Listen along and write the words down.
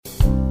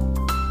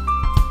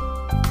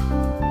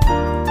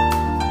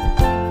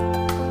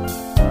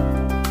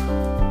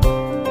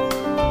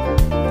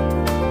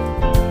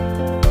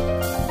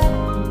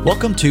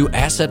Welcome to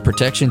Asset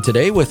Protection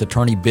Today with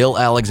attorney Bill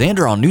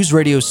Alexander on News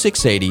Radio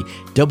 680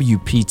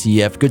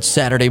 WPTF. Good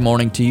Saturday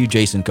morning to you.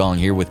 Jason calling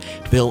here with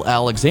Bill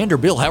Alexander.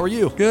 Bill, how are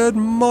you? Good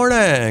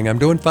morning. I'm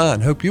doing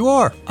fine. Hope you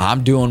are.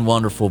 I'm doing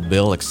wonderful,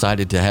 Bill.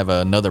 Excited to have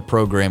another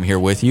program here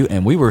with you.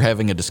 And we were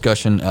having a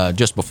discussion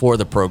just before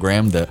the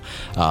program that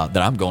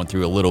I'm going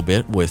through a little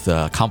bit with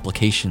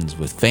complications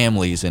with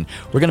families. And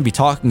we're going to be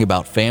talking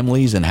about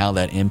families and how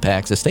that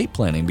impacts estate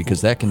planning,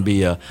 because that can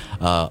be a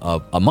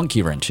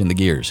monkey wrench in the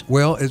gears.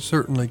 Well, it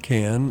certainly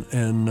can.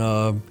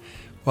 And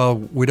while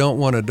we don't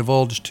want to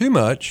divulge too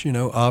much,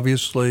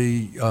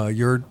 obviously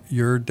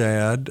your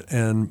dad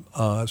and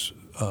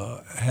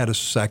had a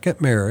second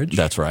marriage.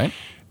 That's right.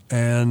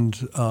 And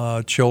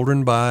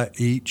children by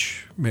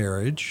each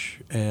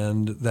marriage,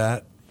 and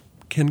that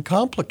can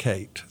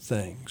complicate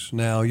things.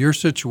 Now, your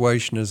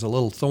situation is a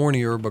little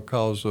thornier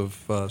because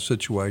of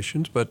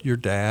situations, but your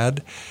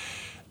dad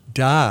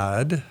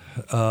died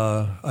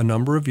a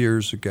number of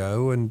years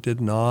ago and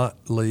did not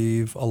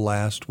leave a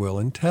last will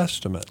and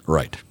testament.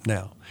 Right.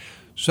 Now,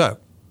 so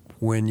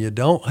when you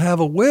don't have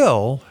a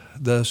will,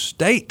 the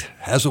state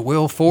has a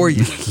will for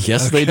you.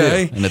 Yes, okay?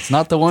 They do. And it's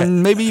not the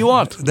one maybe you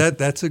want.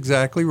 That's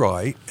exactly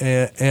right.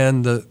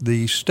 And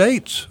the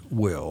state's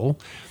will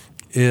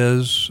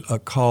is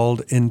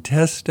called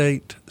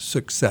intestate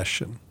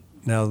succession.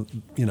 Now,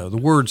 the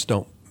words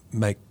don't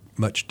make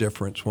much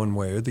difference one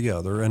way or the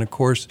other. And, of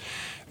course,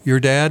 your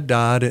dad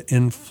died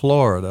in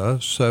Florida,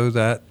 so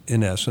that,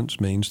 in essence,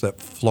 means that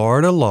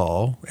Florida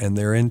law and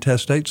their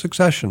intestate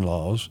succession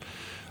laws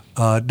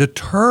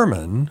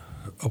determine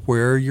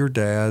where your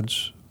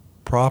dad's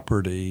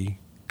property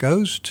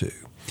goes to.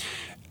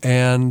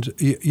 And,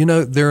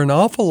 there are an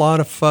awful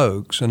lot of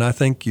folks, and I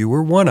think you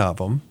were one of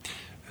them,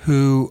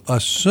 who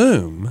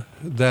assume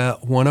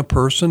that when a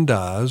person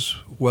dies,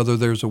 whether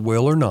there's a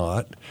will or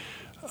not,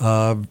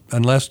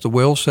 unless the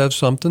will says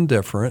something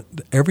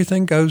different,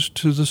 everything goes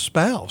to the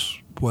spouse,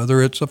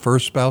 whether it's a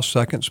first spouse,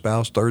 second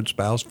spouse, third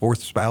spouse,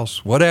 fourth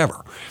spouse,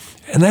 whatever.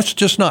 And that's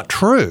just not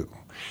true.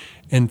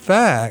 In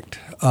fact,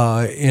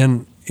 now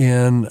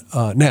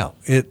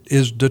it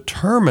is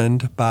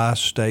determined by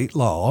state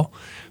law,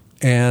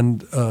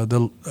 and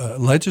the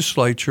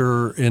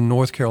legislature in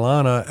North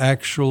Carolina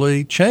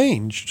actually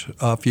changed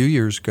a few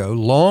years ago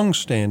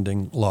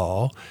long-standing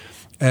law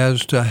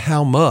as to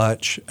how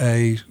much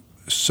a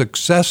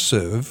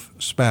successive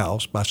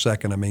spouse, by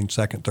second I mean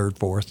second, third,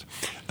 fourth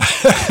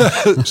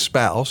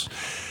spouse,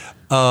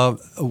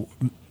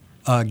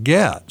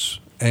 gets.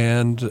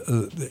 And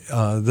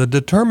the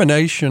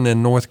determination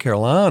in North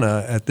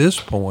Carolina at this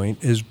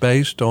point is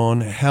based on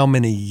how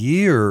many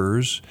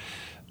years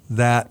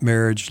that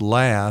marriage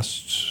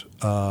lasts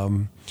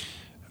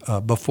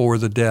before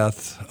the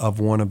death of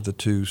one of the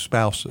two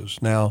spouses.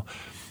 Now,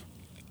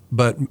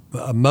 but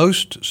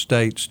most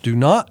states do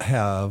not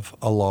have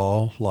a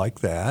law like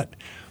that.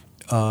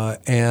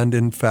 And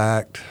in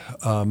fact,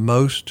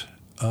 most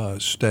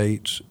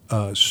states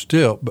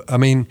still,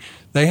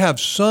 they have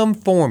some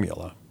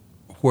formula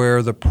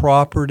where the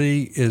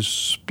property is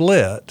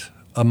split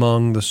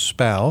among the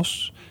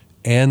spouse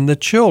and the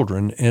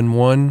children in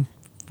one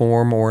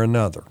form or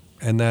another.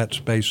 And that's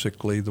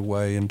basically the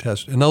way in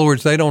other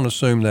words, they don't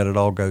assume that it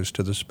all goes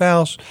to the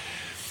spouse.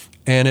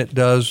 And it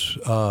does,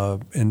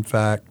 in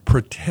fact,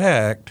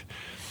 protect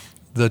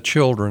the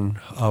children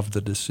of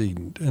the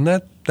decedent. And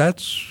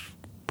that's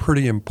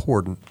pretty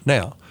important.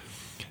 Now,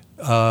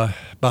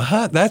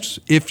 that's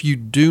if you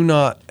do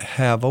not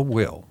have a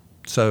will.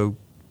 So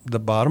the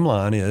bottom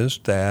line is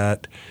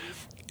that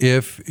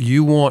if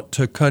you want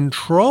to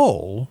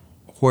control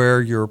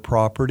where your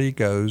property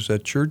goes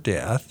at your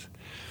death,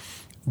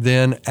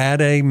 then at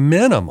a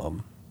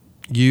minimum,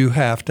 you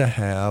have to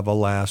have a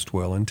last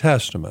will and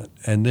testament.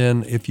 And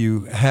then if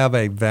you have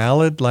a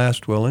valid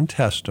last will and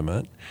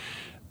testament,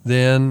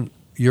 then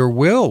your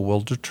will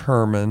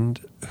determine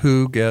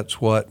who gets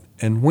what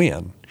and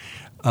when.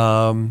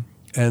 And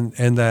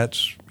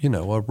that's,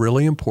 a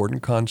really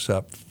important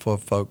concept for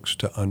folks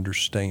to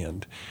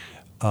understand.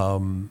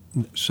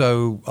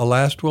 So a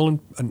last will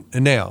and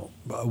now,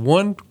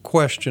 one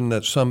question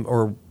that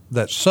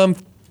some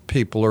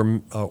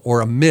people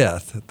or a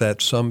myth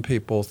that some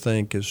people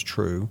think is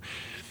true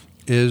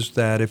is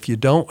that if you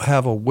don't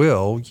have a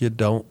will, you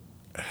don't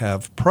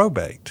have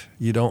probate.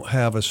 You don't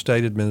have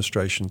estate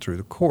administration through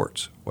the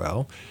courts.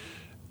 Well,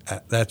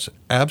 that's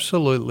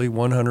absolutely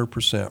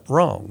 100%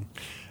 wrong.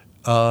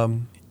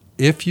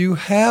 If you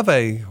have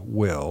a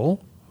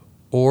will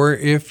or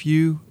if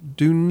you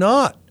do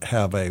not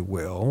have a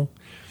will,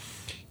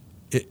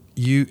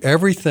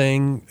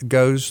 everything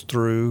goes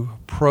through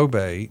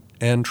probate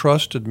and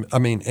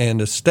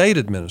and estate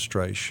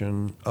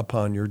administration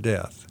upon your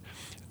death.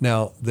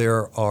 Now,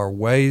 there are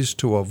ways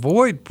to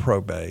avoid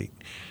probate,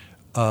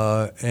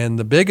 and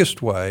the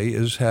biggest way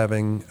is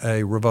having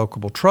a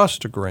revocable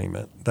trust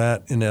agreement.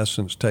 That, in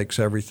essence, takes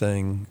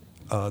everything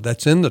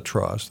that's in the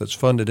trust, that's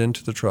funded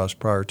into the trust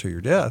prior to your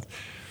death,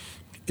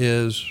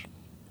 is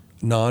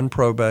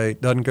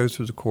non-probate, doesn't go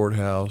through the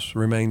courthouse,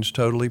 remains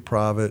totally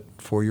private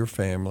for your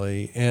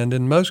family, and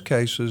in most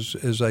cases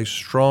is a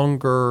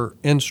stronger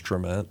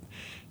instrument,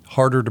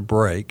 harder to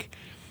break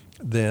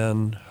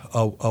than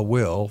a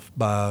will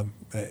by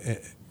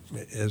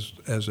as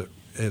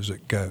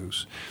it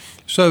goes.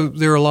 So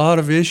there are a lot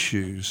of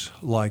issues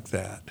like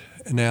that.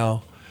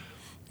 Now,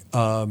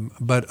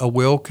 but a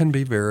will can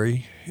be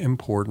very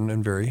important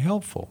and very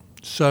helpful.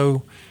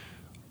 So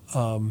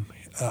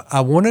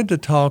I wanted to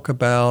talk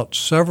about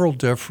several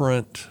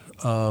different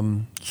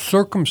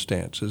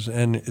circumstances,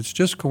 and it's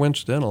just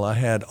coincidental. I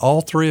had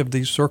all three of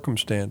these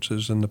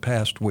circumstances in the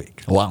past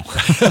week. Wow.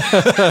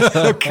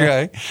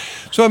 Okay.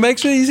 So it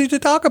makes it easy to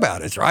talk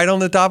about. It's right on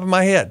the top of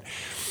my head.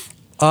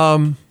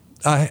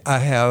 I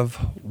have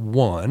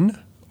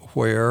one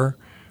where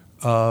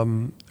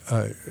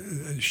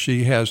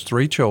she has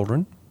 3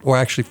 children, or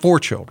actually 4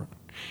 children.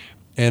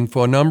 And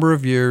for a number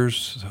of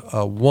years,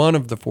 one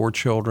of the 4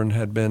 children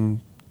had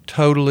been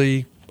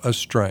totally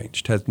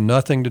estranged, had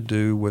nothing to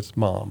do with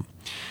mom.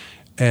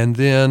 And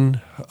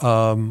then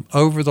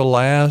over the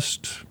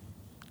last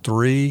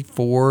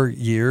 3-4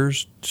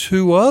 years,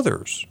 2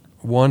 others,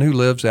 one who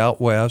lives out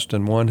west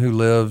and one who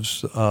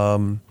lives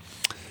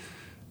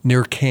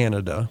near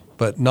Canada,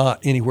 but not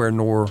anywhere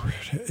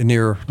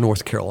near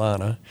North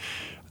Carolina,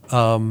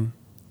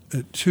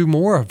 2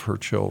 more of her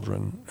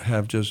children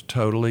have just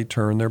totally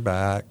turned their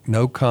back.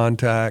 No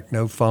contact,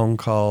 no phone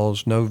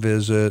calls, no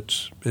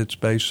visits. It's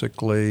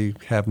basically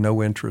have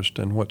no interest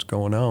in what's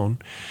going on.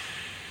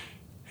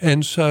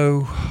 And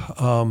so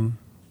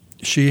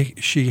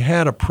she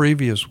had a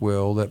previous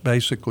will that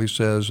basically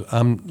says,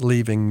 I'm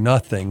leaving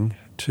nothing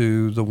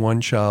to the one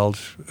child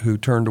who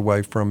turned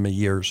away from me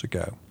years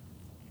ago.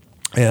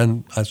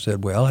 And I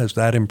said, well, has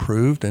that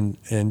improved?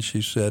 And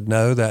she said,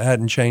 no, that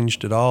hadn't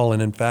changed at all.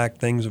 And in fact,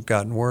 things have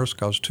gotten worse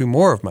because 2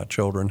 more of my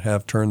children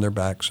have turned their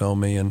backs on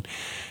me and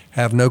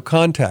have no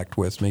contact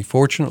with me.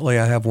 Fortunately,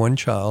 I have one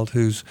child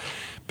who's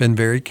been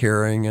very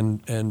caring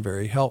and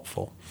very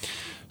helpful.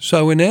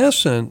 So in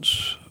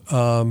essence,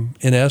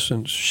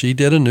 she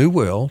did a new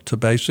will to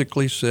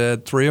basically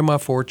said 3 of my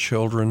 4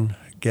 children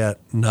get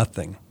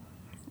nothing,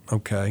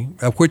 okay,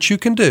 which you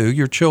can do.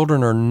 Your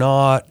children are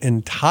not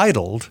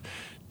entitled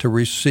to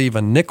receive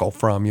a nickel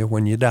from you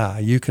when you die.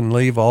 You can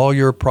leave all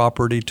your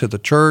property to the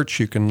church.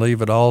 You can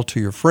leave it all to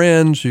your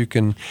friends. You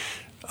can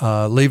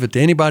leave it to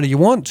anybody you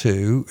want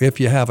to if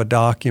you have a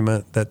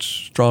document that's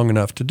strong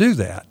enough to do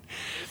that.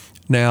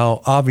 Now,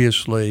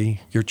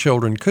 obviously, your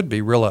children could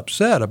be real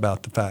upset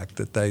about the fact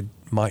that they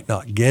might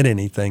not get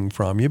anything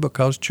from you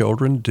because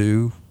children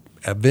do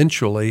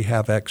eventually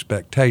have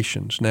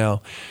expectations.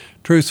 Now,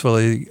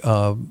 truthfully,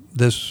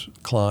 this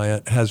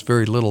client has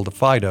very little to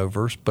fight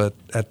over, but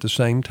at the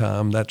same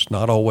time, that's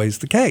not always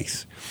the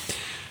case.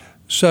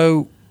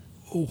 So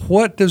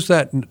what does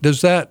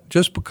that,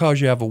 just because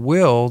you have a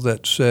will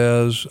that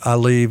says I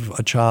leave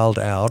a child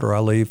out or I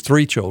leave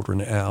 3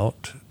 children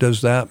out,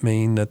 does that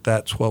mean that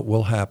that's what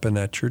will happen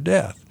at your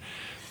death?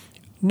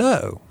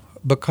 No,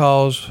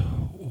 because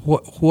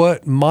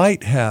what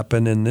might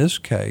happen in this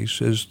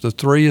case is the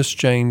 3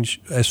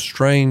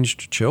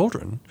 estranged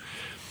children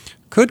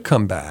could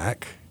come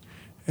back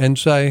and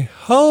say,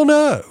 oh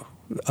no,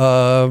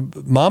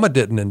 Mama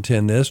didn't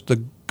intend this.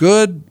 The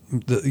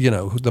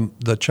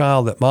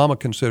child that Mama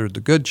considered the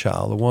good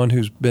child, the one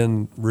who's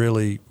been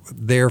really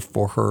there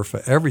for her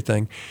for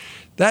everything,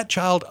 that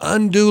child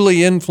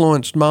unduly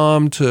influenced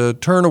Mom to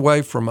turn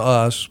away from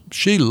us.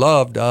 She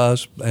loved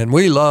us and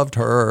we loved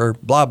her,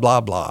 blah,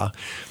 blah, blah.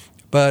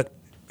 But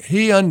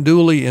he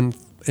unduly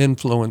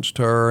influenced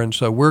her, and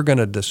so we're going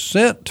to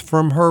dissent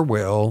from her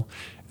will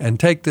and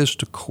take this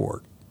to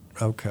court.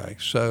 Okay,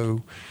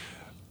 so,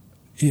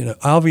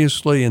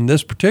 obviously in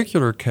this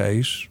particular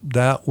case,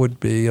 that would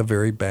be a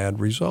very bad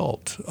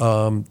result.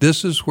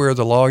 This is where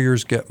the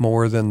lawyers get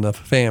more than the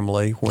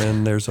family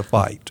when there's a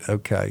fight.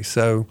 Okay,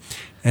 so,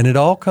 and it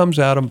all comes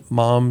out of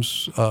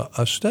Mom's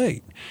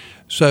estate.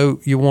 So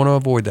you want to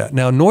avoid that.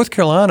 Now, North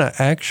Carolina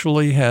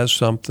actually has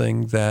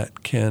something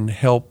that can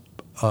help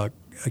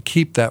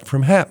keep that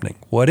from happening.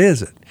 What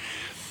is it?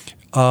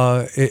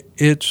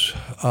 It's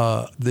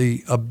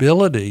the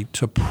ability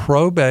to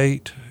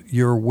probate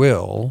your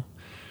will.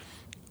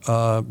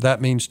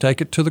 That means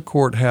take it to the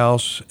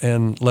courthouse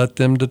and let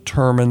them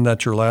determine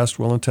that your last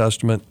will and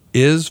testament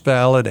is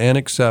valid and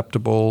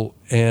acceptable,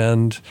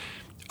 and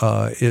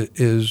it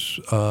is,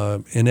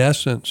 in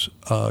essence,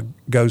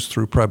 goes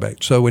through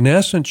probate. So in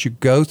essence, you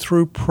go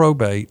through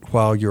probate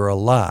while you're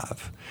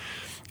alive.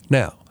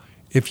 Now,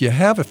 if you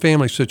have a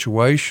family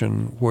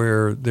situation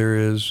where there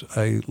is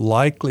a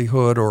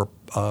likelihood or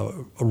a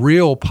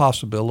real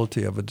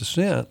possibility of a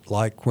dissent,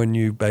 like when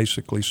you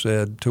basically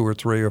said 2 or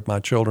 3 of my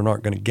children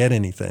aren't going to get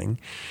anything,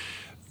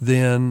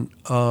 then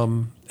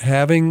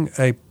having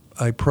a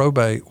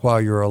probate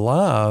while you're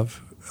alive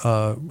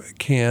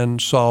can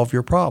solve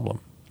your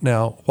problem.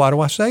 Now, why do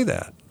I say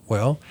that?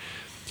 Well,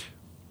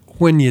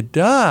 when you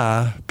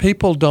die,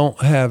 people don't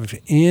have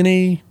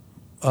any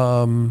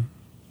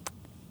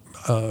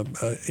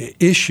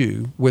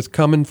issue with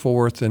coming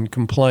forth and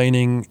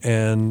complaining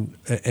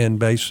and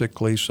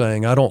basically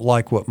saying, I don't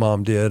like what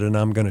mom did and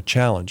I'm going to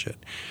challenge it.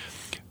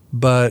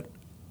 But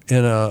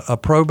in a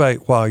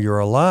probate while you're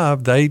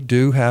alive, they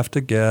do have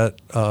to get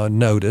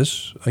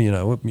notice,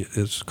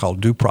 it's called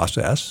due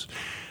process,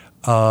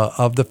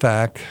 of the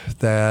fact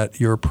that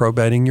you're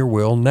probating your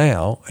will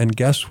now. And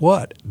guess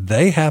what?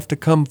 They have to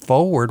come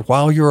forward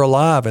while you're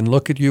alive and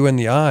look at you in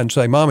the eye and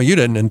say, Mama, you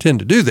didn't intend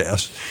to do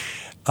this,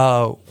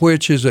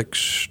 which is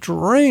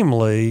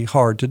extremely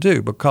hard to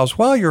do because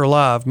while you're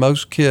alive,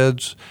 most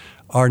kids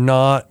are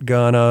not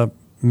going to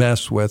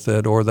mess with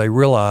it, or they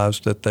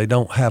realize that they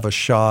don't have a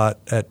shot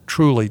at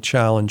truly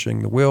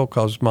challenging the will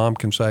because mom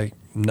can say,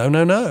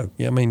 no.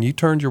 I mean, you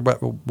turned your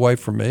away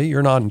from me.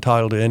 You're not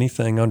entitled to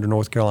anything under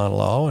North Carolina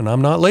law, and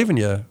I'm not leaving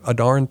you a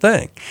darn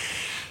thing.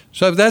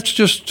 So that's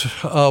just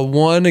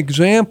one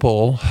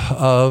example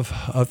of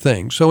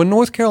things. So in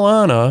North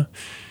Carolina,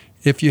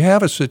 if you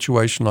have a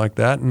situation like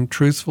that, and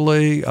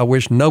truthfully, I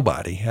wish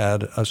nobody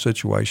had a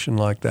situation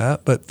like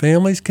that, but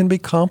families can be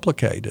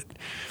complicated.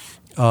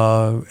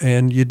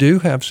 And you do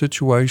have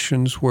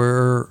situations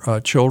where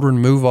children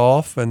move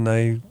off and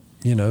they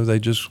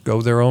just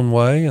go their own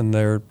way and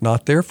they're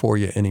not there for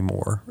you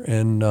anymore.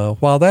 And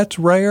while that's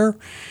rare,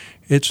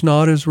 it's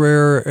not as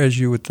rare as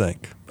you would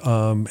think.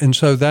 And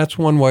so that's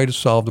one way to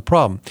solve the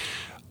problem.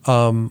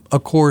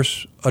 Of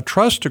course, a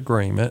trust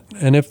agreement,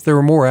 and if there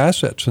are more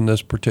assets in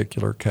this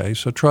particular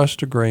case, a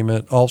trust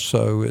agreement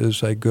also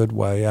is a good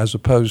way, as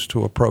opposed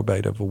to a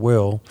probate of a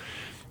will,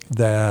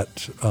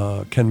 that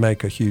can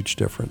make a huge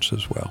difference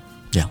as well.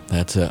 Yeah,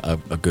 that's a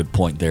good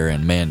point there.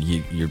 And man,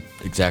 you're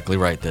exactly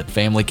right that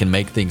family can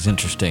make things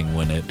interesting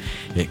when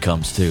it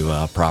comes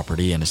to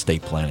property and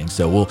estate planning.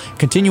 So we'll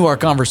continue our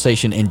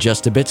conversation in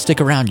just a bit. Stick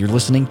around. You're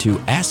listening to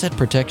Asset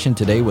Protection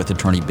Today with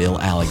Attorney Bill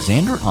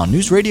Alexander on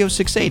News Radio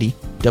 680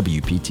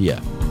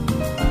 WPTF.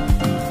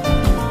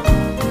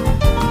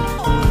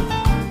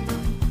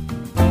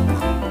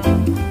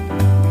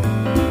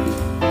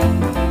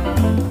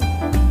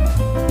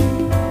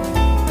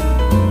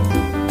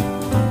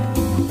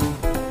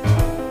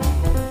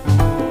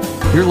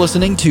 You're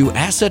listening to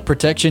Asset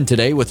Protection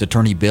Today with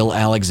Attorney Bill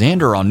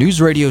Alexander on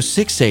News Radio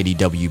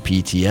 680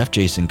 WPTF.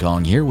 Jason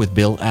Kong here with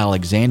Bill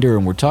Alexander,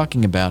 and we're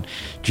talking about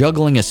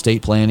juggling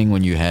estate planning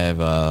when you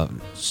have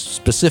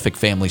specific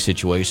family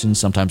situations.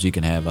 Sometimes you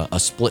can have a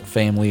split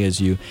family, as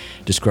you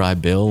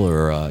described, Bill,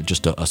 or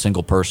just a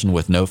single person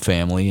with no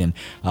family. And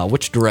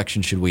which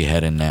direction should we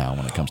head in now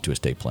when it comes to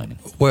estate planning?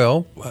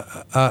 Well,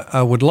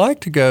 I would like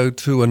to go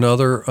to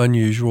another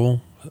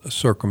unusual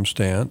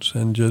circumstance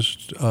and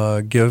just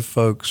give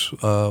folks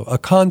a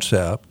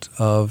concept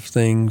of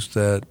things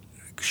that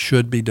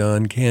should be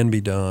done, can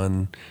be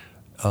done.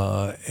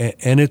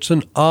 And it's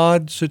an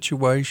odd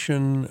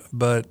situation,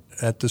 but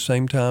at the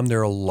same time,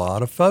 there are a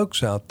lot of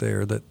folks out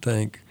there that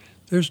think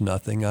there's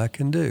nothing I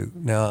can do.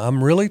 Now,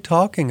 I'm really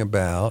talking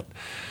about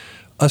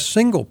a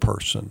single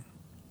person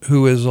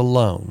who is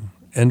alone.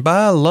 And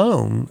by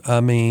alone,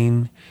 I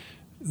mean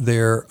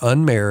they're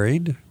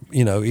unmarried,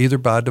 either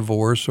by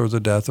divorce or the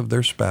death of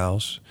their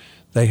spouse.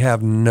 They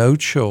have no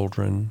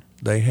children,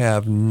 they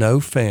have no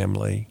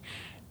family,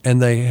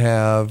 and they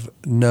have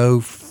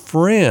no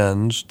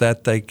friends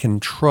that they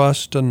can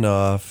trust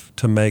enough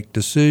to make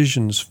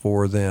decisions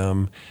for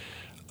them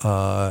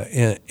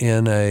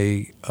in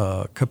a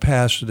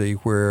capacity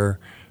where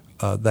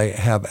they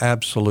have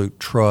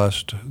absolute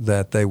trust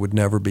that they would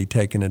never be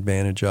taken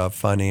advantage of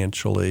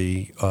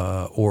financially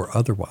or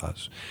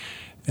otherwise.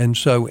 And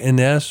so, in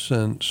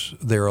essence,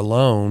 they're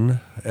alone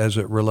as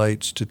it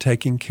relates to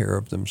taking care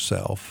of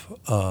themselves.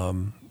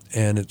 And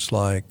it's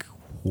like,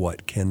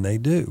 what can they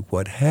do?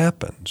 What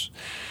happens?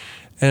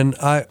 And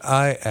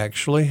I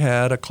actually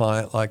had a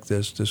client like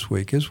this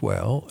week as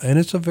well, and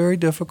it's a very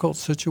difficult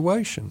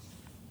situation.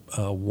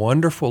 A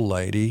wonderful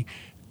lady,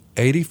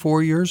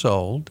 84 years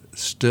old,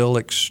 still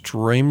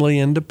extremely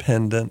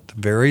independent,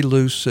 very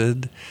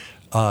lucid,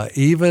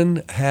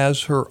 even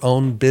has her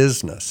own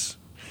business.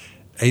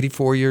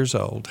 84 years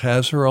old,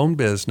 has her own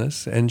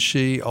business, and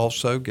she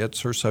also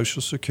gets her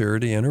Social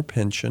Security and her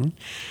pension.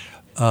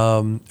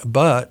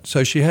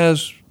 So she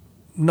has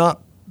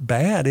not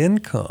bad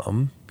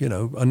income,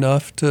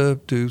 enough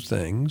to do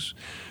things,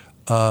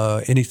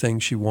 anything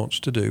she wants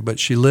to do. But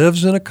she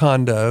lives in a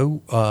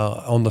condo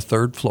on the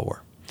third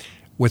floor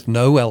with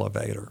no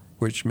elevator,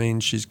 which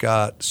means she's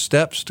got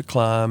steps to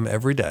climb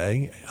every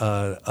day,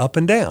 up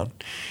and down.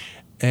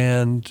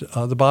 And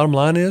the bottom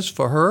line is,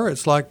 for her,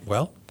 it's like,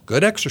 well,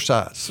 good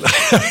exercise.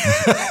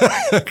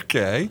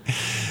 Okay.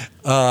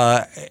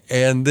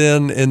 And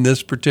then in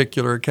this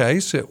particular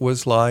case, it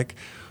was like,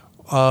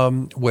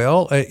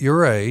 well, at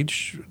your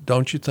age,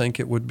 don't you think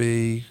it would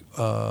be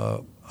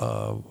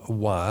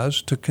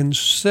wise to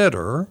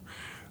consider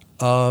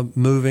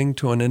moving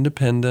to an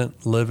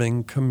independent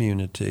living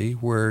community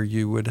where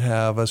you would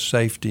have a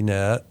safety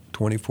net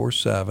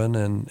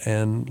 24/7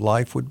 and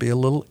life would be a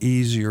little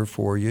easier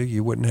for you.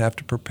 You wouldn't have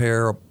to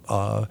prepare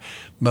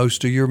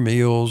most of your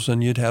meals,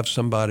 and you'd have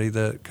somebody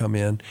that come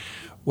in.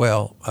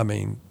 Well, I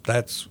mean,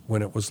 that's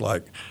when it was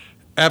like,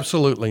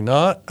 absolutely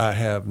not. I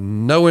have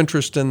no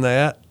interest in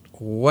that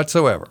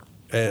whatsoever.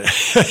 And,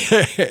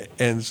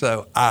 and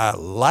so I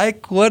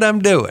like what I'm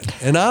doing,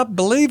 and I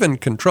believe in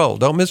control.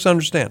 Don't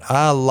misunderstand.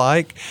 I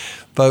like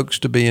folks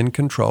to be in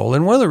control.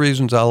 And one of the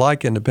reasons I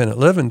like independent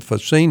living for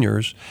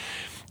seniors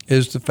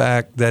is the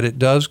fact that it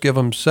does give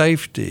them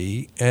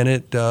safety, and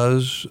it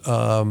does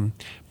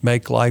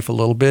make life a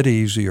little bit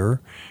easier.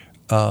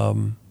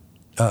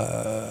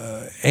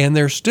 And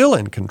they're still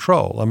in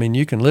control. I mean,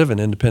 you can live in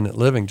independent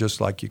living just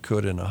like you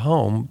could in a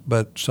home,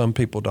 but some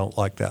people don't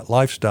like that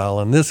lifestyle.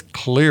 And this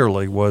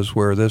clearly was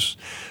where this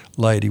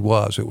lady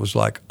was. It was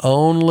like,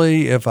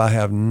 only if I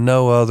have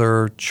no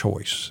other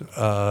choice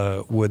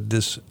would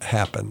this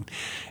happen.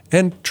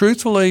 And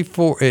truthfully,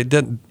 for it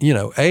didn't,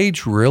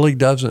 age really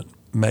doesn't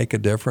make a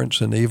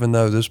difference. And even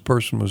though this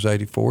person was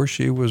 84,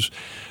 she was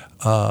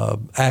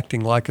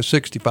acting like a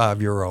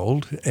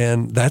 65-year-old,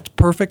 and that's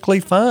perfectly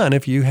fine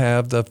if you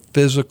have the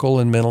physical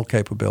and mental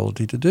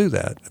capability to do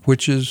that,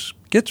 which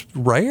gets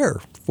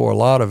rare for a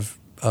lot of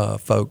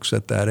folks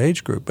at that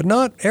age group, but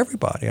not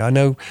everybody. I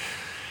know,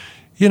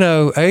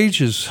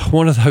 age is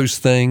one of those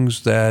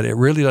things that it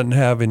really doesn't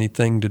have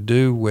anything to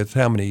do with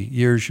how many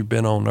years you've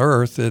been on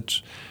Earth.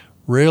 It's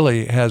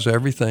really has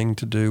everything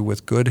to do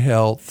with good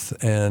health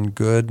and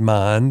good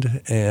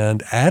mind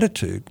and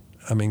attitude.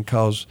 I mean,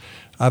 because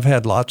I've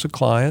had lots of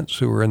clients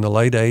who were in the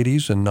late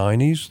 80s and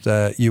 90s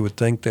that you would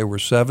think they were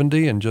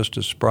 70 and just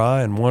as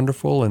spry and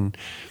wonderful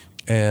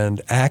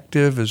and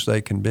active as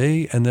they can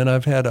be. And then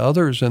I've had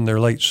others in their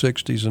late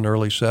 60s and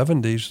early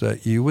 70s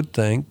that you would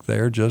think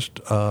they're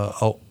just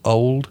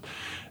old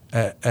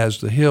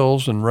as the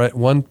hills and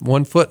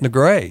one foot in the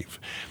grave.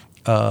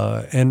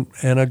 And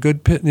a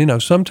good pit,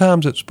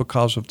 sometimes it's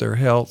because of their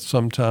health,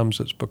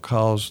 sometimes it's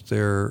because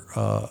their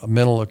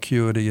mental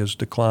acuity is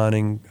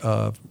declining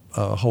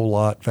a whole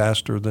lot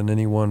faster than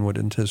anyone would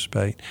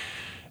anticipate.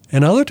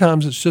 And other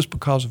times it's just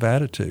because of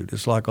attitude.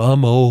 It's like,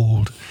 I'm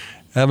old.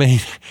 I mean,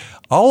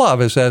 all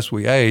of us as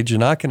we age,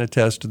 and I can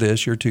attest to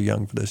this, you're too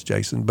young for this,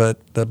 Jason,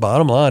 but the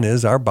bottom line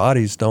is our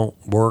bodies don't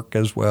work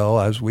as well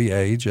as we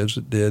age as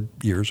it did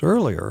years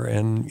earlier.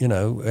 And,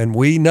 and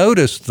we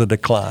notice the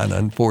decline,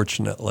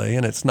 unfortunately,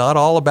 and it's not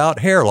all about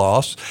hair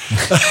loss.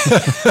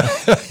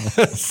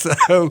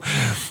 So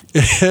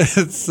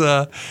it's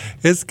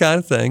the kind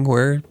of thing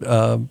where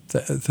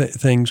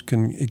things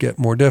can get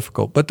more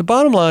difficult. But the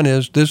bottom line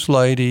is this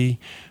lady,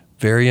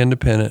 very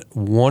independent,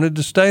 wanted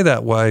to stay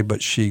that way,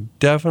 but she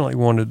definitely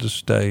wanted to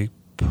stay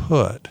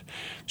put.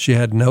 She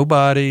had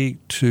nobody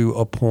to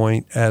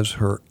appoint as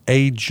her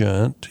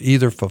agent,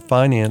 either for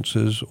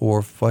finances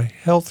or for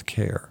health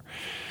care.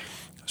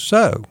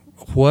 So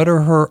what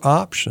are her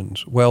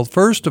options? Well,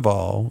 first of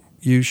all,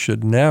 you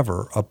should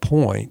never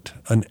appoint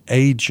an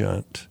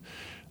agent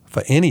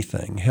for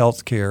anything,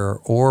 health care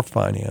or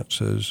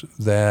finances,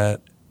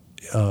 that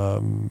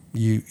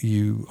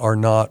you are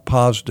not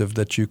positive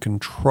that you can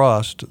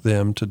trust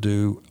them to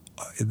do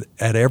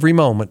at every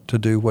moment to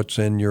do what's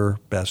in your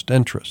best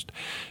interest.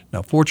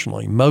 Now,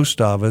 fortunately, most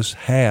of us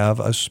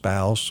have a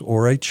spouse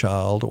or a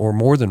child or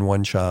more than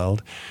one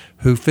child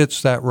who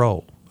fits that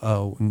role,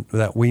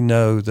 that we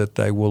know that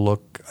they will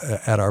look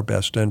at our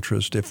best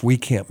interest if we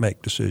can't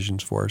make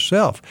decisions for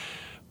ourselves.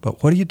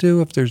 But what do you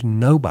do if there's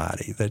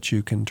nobody that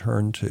you can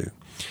turn to?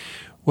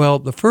 Well,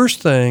 the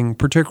first thing,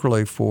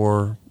 particularly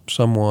for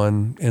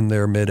someone in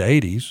their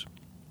mid-80s,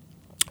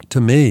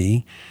 to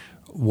me,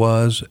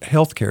 was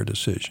healthcare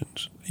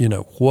decisions.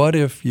 What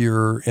if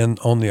you're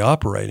on the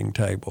operating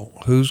table?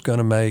 Who's going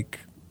to make,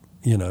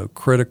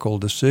 critical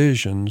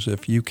decisions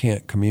if you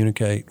can't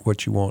communicate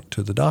what you want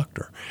to the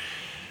doctor?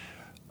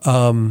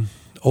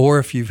 Or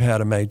if you've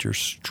had a major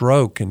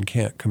stroke and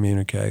can't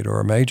communicate, or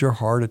a major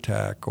heart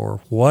attack,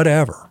 or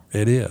whatever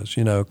it is,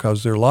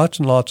 because there are lots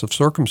and lots of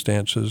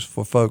circumstances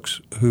for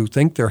folks who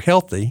think they're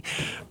healthy,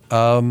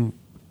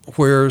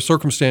 where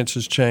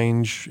circumstances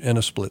change in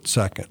a split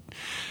second.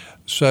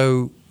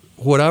 So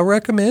what I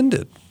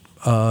recommended,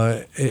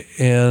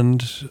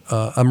 and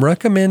I'm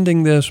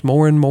recommending this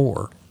more and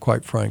more,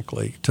 quite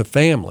frankly, to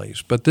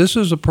families, but this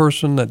is a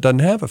person that doesn't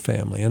have a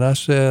family. And I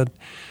said,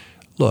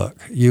 look,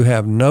 you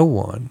have no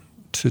one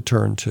to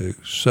turn to,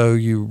 so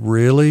you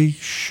really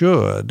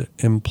should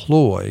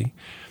employ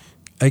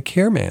a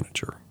care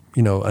manager,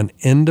 an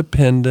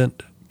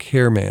independent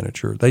care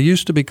manager. They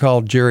used to be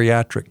called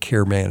geriatric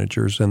care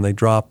managers, and they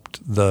dropped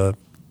the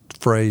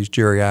phrase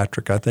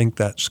geriatric. I think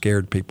that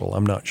scared people.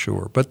 I'm not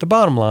sure. But the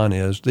bottom line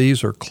is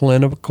these are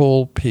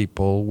clinical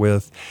people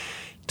with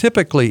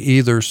typically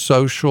either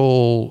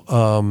social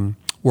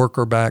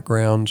worker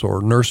backgrounds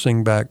or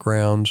nursing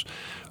backgrounds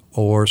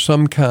or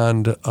some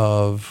kind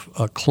of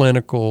a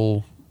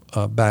clinical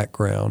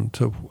background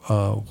to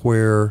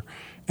where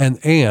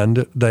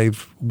and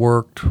they've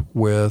worked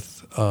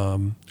with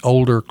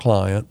older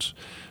clients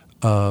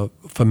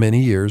for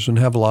many years and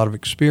have a lot of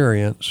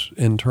experience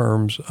in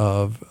terms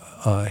of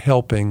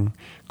helping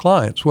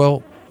clients.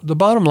 Well, the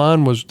bottom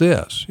line was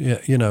this,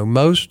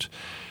 most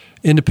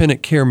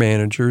Independent care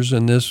managers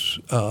in this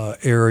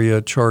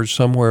area charge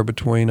somewhere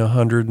between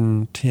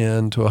 $110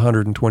 to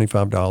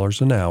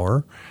 $125 an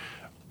hour.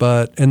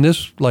 And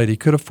this lady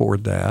could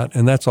afford that,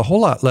 and that's a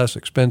whole lot less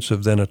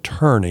expensive than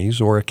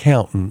attorneys or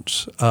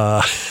accountants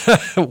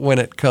when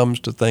it comes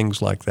to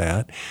things like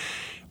that.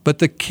 But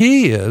the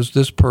key is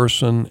this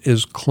person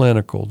is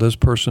clinical. This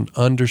person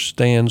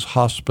understands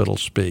hospital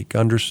speak,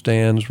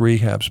 understands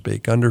rehab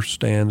speak,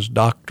 understands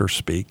doctor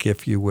speak,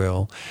 if you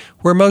will,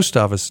 where most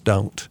of us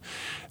don't.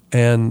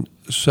 And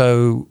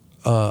so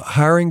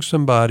hiring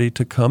somebody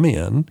to come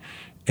in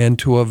and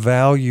to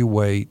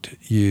evaluate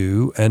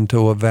you and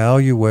to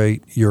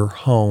evaluate your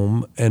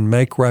home and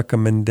make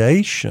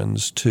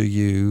recommendations to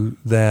you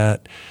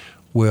that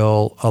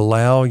will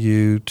allow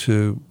you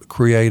to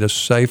create a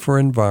safer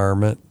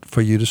environment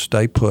for you to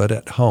stay put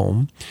at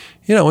home.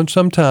 And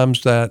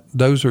sometimes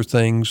those are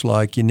things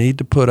like you need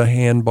to put a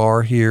hand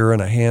bar here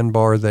and a hand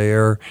bar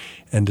there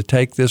and to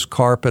take this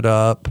carpet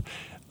up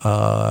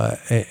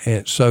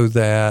and so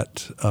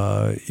that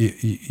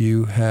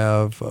you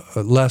have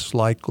less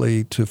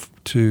likely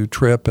to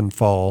trip and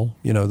fall,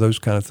 those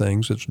kind of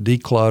things. It's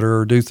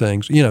declutter, do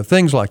things,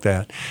 things like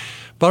that.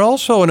 But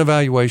also an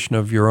evaluation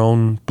of your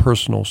own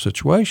personal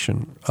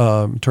situation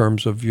in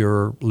terms of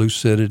your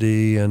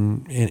lucidity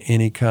and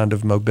any kind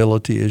of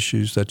mobility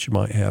issues that you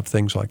might have,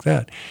 things like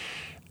that.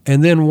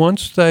 And then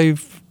once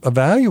they've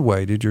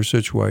evaluated your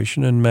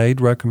situation and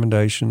made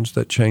recommendations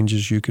that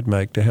changes you could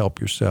make to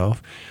help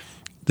yourself,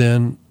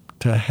 then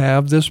to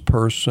have this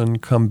person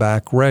come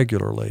back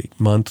regularly,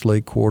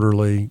 monthly,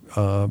 quarterly,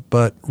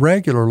 but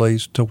regularly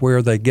to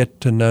where they get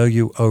to know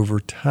you over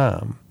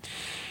time.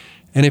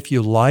 And if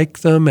you like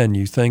them and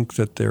you think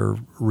that they're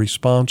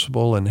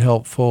responsible and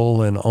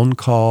helpful and on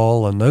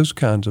call and those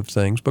kinds of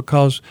things,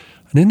 because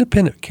an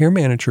independent care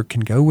manager can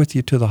go with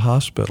you to the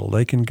hospital.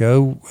 They can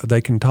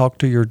talk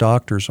to your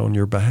doctors on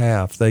your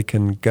behalf. They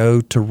can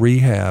go to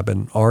rehab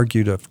and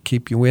argue to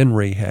keep you in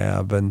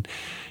rehab and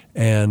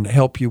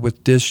help you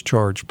with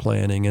discharge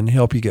planning and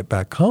help you get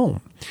back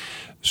home.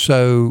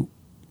 So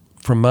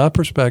from my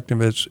perspective,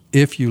 it's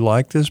if you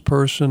like this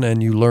person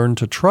and you learn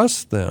to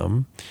trust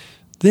them,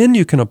 then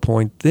you can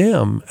appoint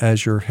them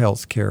as your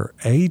healthcare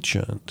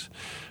agent,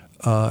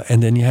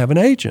 and then you have an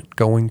agent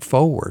going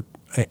forward.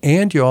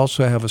 And you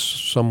also have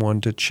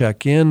someone to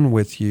check in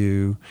with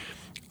you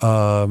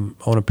on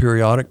a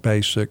periodic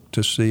basis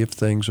to see if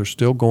things are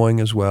still going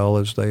as well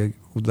as they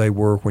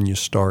were when you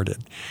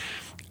started.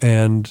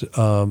 And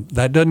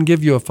that doesn't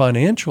give you a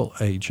financial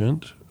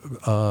agent,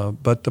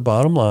 but the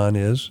bottom line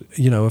is,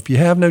 if you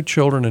have no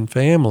children and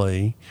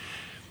family,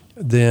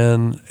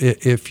 then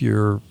if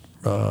you're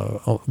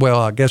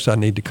I guess I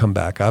need to come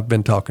back. I've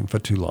been talking for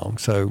too long.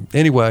 So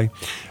anyway,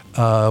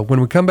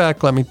 when we come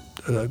back, let me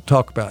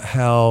talk about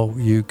how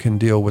you can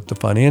deal with the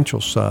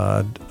financial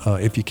side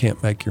if you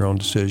can't make your own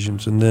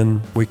decisions, and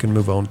then we can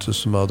move on to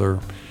some other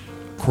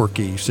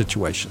quirky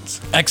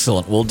situations.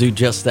 Excellent. We'll do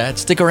just that.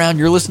 Stick around.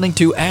 You're listening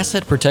to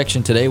Asset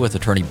Protection Today with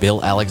attorney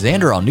Bill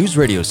Alexander on News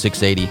Radio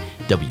 680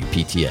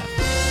 WPTF.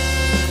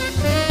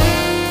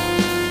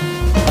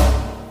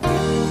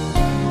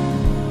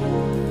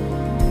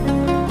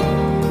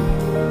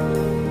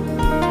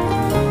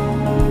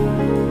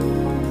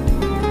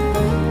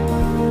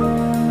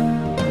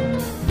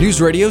 News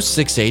Radio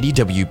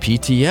 680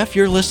 WPTF,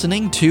 you're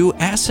listening to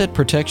Asset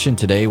Protection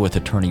Today with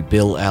attorney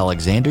Bill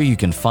Alexander. You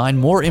can find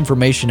more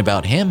information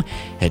about him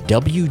at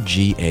WGALaw.com.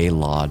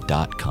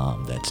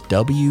 That's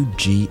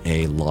WGALaw.com.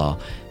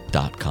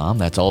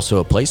 That's also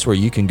a place where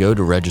you can go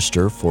to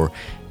register for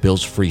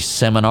Bill's free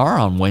seminar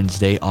on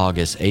Wednesday,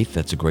 August 8th.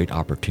 That's a great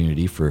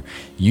opportunity for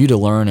you to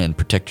learn and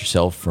protect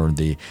yourself from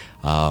the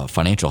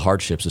financial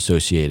hardships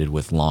associated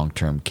with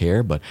long-term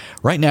care. But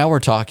right now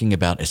we're talking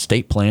about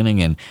estate planning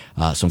and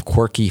some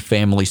quirky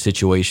family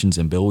situations.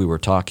 And Bill, we were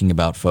talking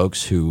about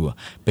folks who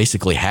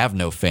basically have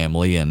no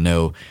family and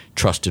no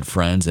trusted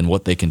friends and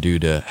what they can do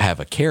to have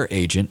a care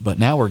agent. But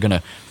now we're going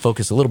to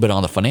focus a little bit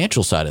on the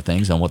financial side of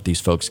things, on what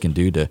these folks can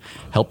do to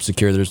help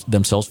secure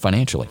themselves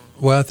financially.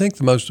 Well, I think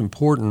the most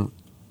important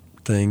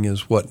thing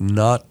is what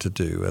not to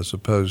do as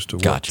opposed to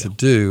what to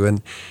do.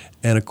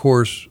 And of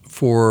course,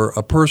 for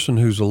a person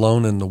who's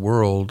alone in the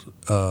world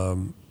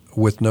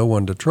with no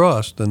one to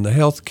trust, then the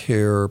health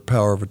care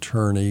power of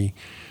attorney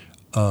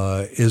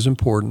is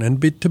important.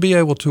 And to be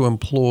able to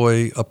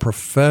employ a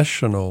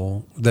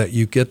professional that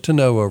you get to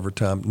know over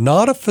time,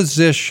 not a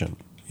physician.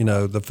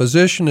 The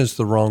physician is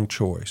the wrong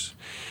choice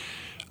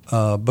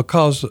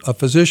because a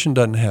physician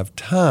doesn't have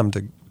time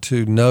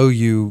to know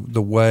you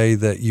the way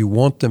that you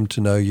want them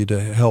to know you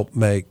to help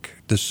make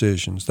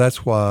decisions.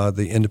 That's why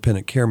the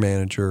independent care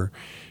manager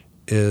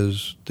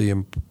is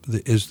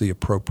the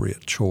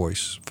appropriate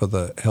choice for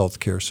the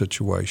healthcare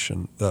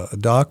situation. The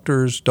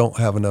doctors don't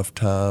have enough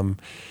time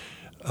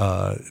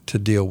to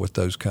deal with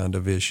those kind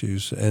of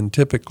issues, and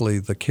typically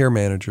the care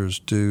managers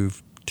do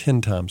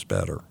 10 times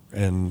better,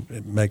 and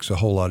it makes a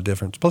whole lot of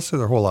difference. Plus,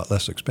 they're a whole lot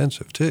less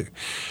expensive too.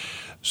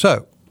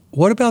 So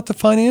what about the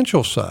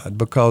financial side?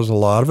 Because a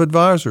lot of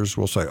advisors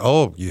will say,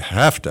 oh, you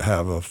have to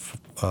have a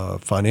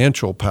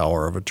financial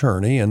power of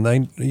attorney, and they,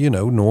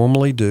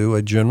 normally do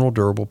a general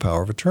durable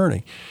power of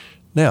attorney.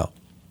 Now,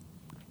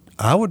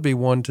 I would be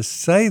one to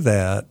say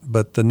that,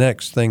 but the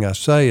next thing I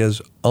say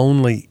is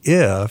only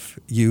if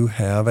you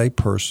have a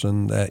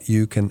person that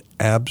you can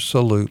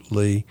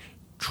absolutely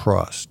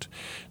trust.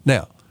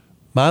 Now,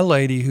 my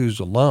lady who's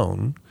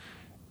alone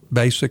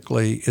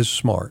basically is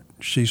smart.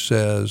 She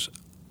says,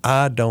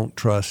 I don't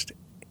trust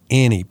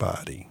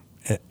anybody.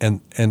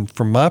 And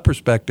from my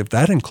perspective,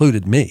 that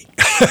included me.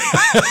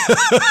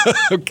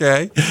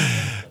 Okay?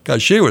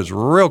 Because she was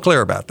real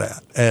clear about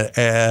that.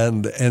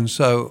 And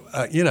so,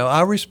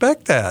 I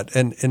respect that.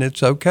 And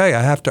it's okay.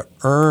 I have to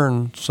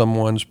earn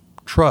someone's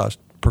trust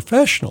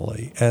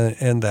professionally,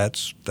 and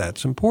that's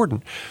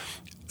important.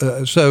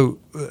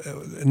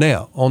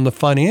 Now, on the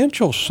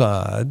financial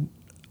side,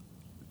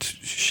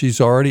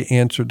 she's already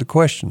answered the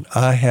question.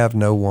 I have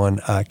no one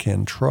I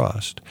can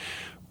trust.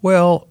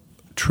 Well,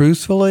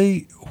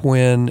 truthfully,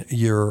 when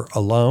you're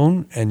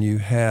alone and you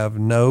have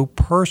no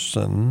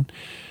person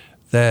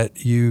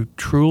that you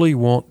truly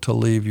want to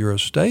leave your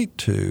estate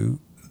to,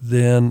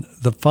 then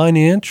the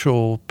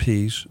financial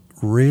piece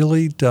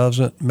really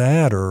doesn't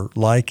matter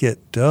like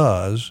it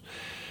does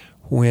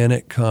when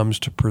it comes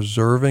to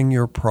preserving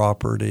your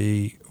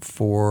property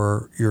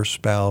for your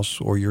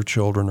spouse or your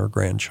children or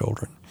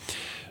grandchildren.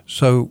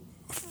 So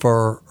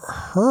for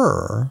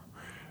her,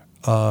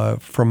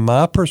 from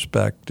my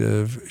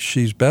perspective,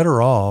 she's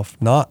better off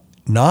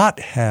not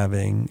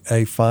having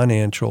a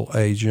financial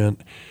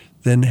agent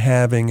than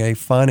having a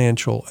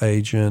financial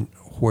agent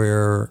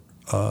where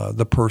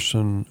the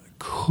person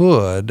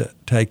could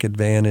take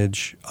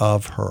advantage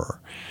of her.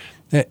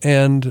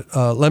 And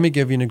let me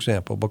give you an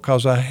example,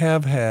 because I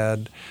have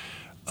had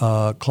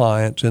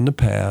clients in the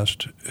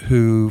past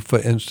who, for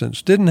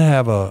instance, didn't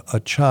have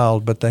a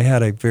child, but they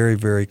had a very,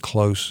 very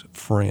close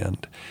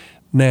friend.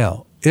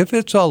 Now, if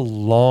it's a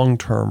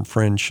long-term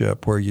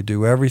friendship where you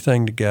do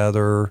everything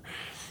together,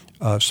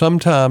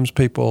 sometimes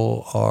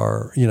people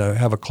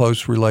have a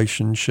close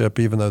relationship,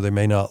 even though they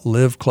may not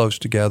live close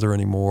together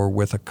anymore,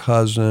 with a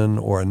cousin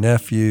or a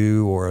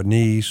nephew or a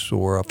niece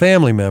or a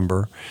family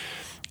member.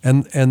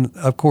 And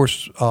of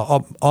course,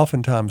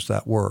 oftentimes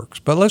that works.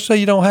 But let's say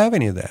you don't have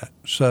any of that.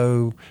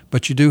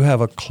 But you do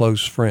have a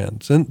close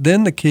friend.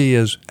 Then the key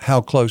is,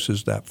 how close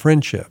is that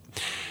friendship?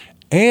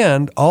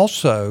 And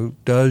also,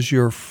 does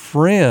your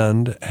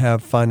friend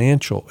have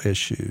financial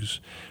issues,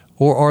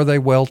 or are they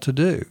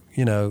well-to-do?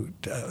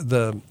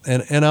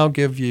 And I'll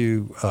give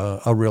you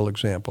a real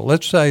example.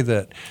 Let's say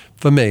that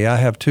for me, I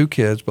have 2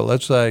 kids, but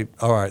let's say,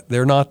 all right,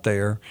 they're not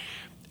there,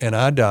 and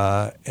I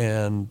die,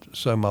 and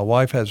so my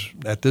wife has,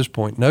 at this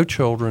point, no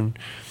children.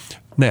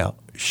 Now,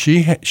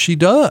 she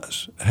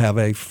does have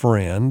a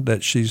friend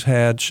that she's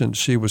had since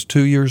she was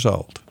 2 years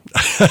old,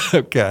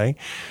 okay?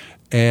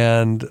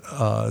 And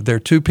they're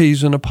 2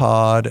 peas in a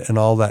pod and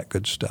all that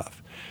good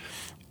stuff.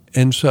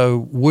 And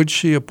so would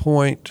she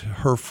appoint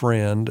her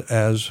friend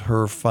as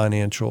her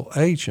financial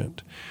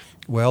agent?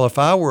 Well, if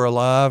I were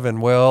alive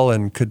and well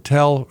and could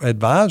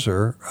advise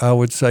her, I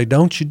would say,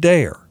 don't you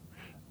dare.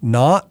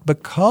 Not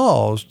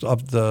because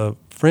of the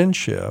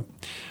friendship,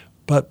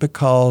 but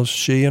because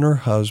she and her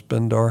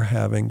husband are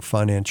having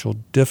financial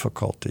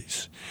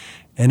difficulties.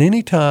 And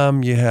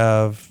anytime you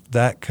have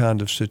that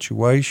kind of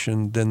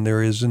situation, then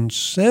there is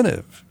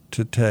incentive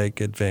to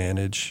take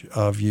advantage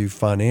of you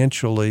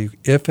financially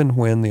if and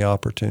when the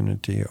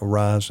opportunity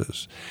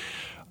arises.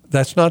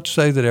 That's not to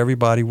say that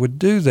everybody would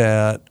do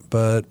that,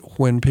 but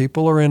when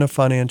people are in a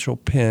financial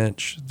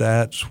pinch,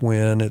 that's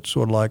when it's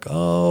sort of like,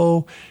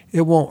 oh,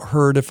 it won't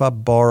hurt if I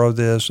borrow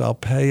this, I'll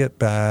pay it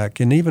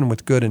back. And even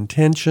with good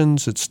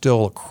intentions, it's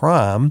still a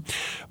crime.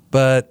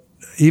 But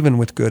even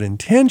with good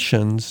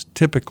intentions,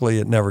 typically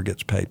it never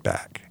gets paid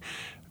back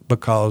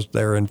because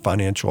they're in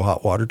financial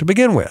hot water to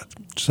begin with.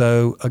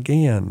 So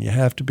again, you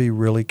have to be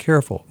really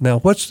careful. Now,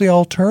 what's the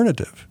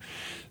alternative?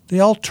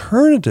 The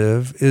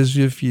alternative is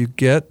if you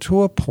get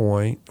to a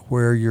point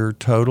where you're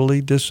totally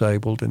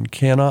disabled and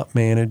cannot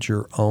manage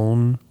your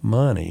own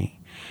money,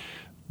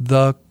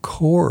 the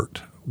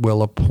court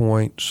will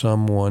appoint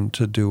someone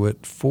to do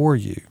it for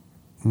you.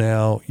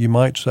 Now, you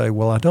might say,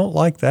 well, I don't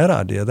like that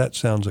idea. That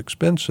sounds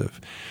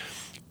expensive.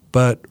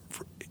 But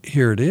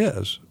here it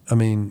is. I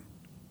mean,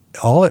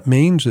 all it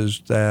means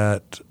is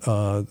that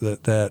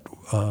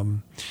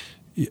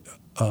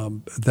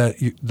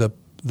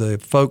the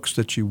folks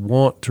that you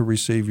want to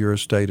receive your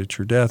estate at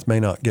your death may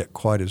not get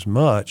quite as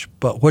much,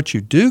 but what you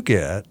do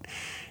get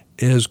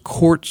is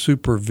court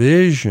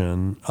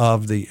supervision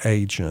of the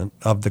agent,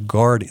 of the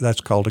guardian.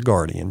 That's called a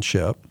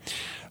guardianship.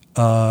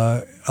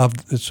 You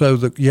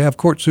have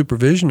court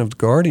supervision of the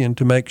guardian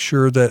to make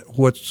sure that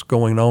what's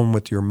going on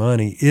with your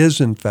money is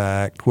in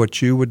fact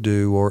what you would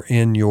do or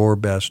in your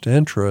best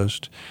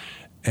interest,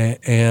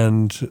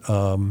 and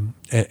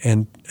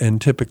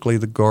typically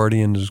the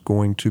guardian is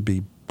going to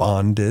be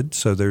bonded,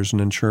 so there's an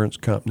insurance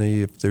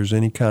company if there's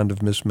any kind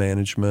of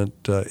mismanagement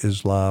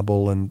is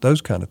liable and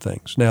those kind of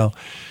things. Now,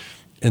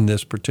 in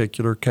this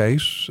particular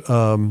case,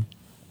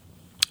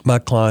 my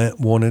client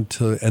wanted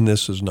to, and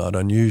this is not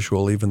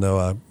unusual, even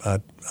though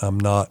I'm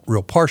not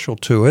real partial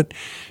to it,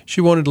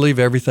 she wanted to leave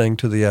everything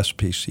to the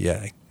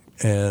SPCA.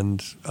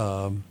 And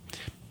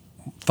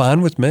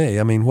fine with me.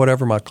 I mean,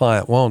 whatever my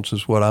client wants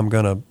is what I'm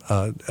going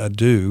to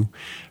do.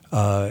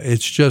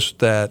 It's just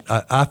that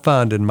I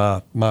find in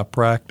my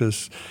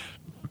practice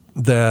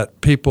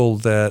that people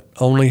that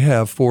only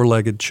have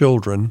four-legged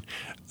children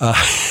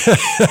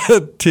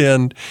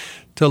tend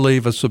to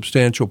leave a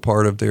substantial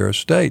part of their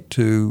estate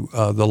to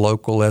the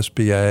local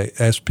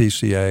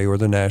SPCA or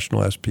the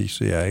national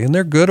SPCA. And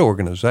they're good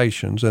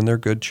organizations and they're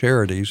good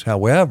charities.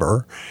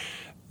 However,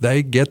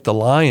 they get the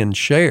lion's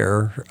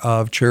share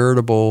of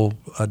charitable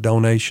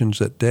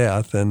donations at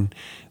death, and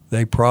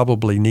they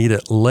probably need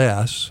it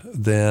less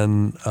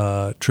than,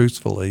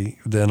 truthfully,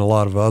 than a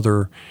lot of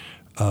other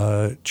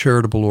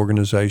charitable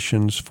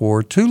organizations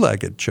for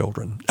two-legged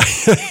children.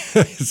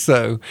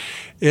 So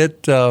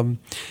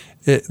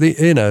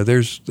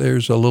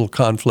there's a little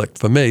conflict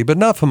for me, but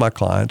not for my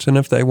clients. And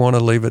if they want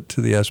to leave it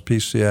to the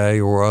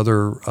SPCA or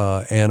other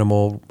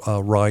animal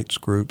rights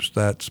groups,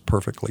 that's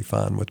perfectly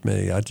fine with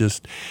me.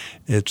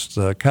 It's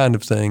the kind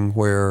of thing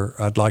where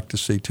I'd like to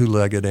see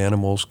two-legged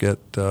animals get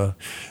part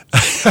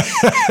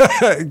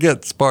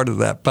of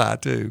that pie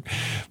too,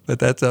 but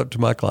that's up to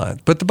my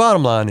client. But the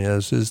bottom line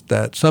is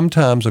that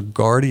sometimes a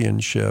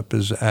guardianship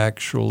is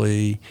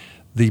actually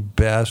the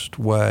best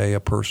way a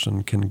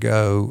person can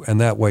go, and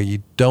that way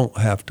you don't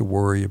have to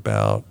worry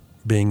about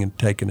being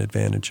taken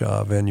advantage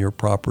of and your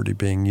property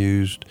being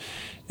used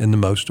in the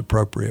most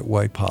appropriate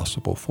way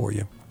possible for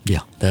you.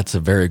 Yeah, that's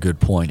a very good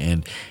point.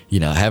 And,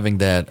 having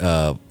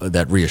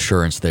that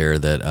reassurance there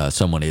that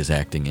someone is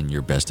acting in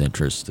your best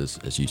interest,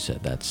 as you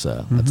said, that's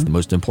the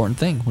most important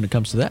thing when it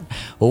comes to that.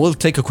 Well, we'll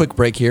take a quick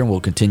break here and we'll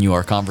continue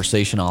our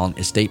conversation on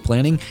estate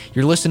planning.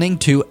 You're listening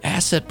to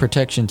Asset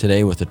Protection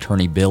Today with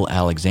attorney Bill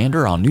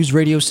Alexander on News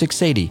Radio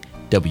 680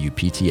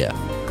 WPTF.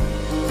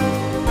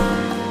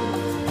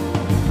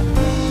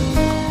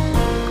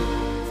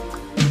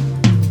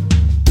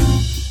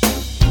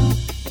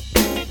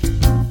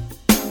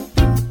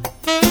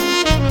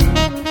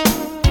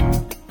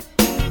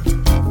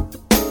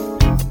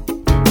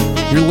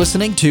 You're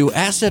listening to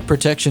Asset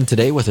Protection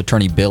Today with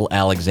attorney Bill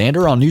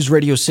Alexander on News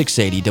Radio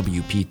 680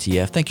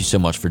 WPTF. Thank you so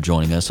much for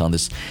joining us on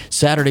this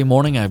Saturday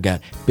morning. I've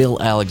got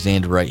Bill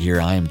Alexander right here.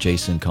 I am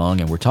Jason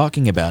Kong, and we're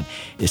talking about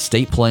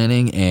estate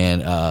planning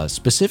and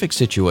specific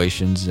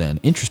situations and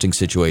interesting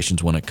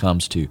situations when it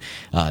comes to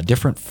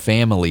different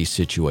family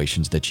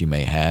situations that you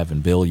may have.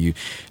 And Bill, you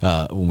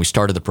when we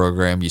started the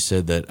program, you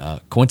said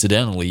that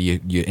coincidentally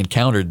you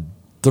encountered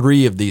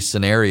 3 of these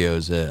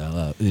scenarios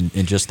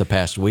in just the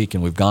past week,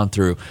 and we've gone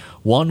through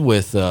one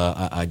with,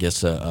 I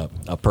guess, a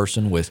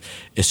person with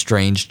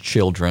estranged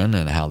children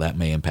and how that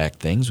may impact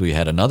things. We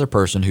had another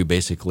person who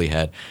basically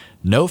had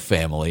no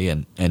family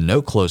and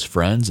no close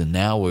friends, and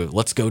now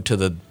let's go to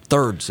the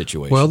third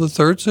situation. Well, the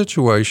third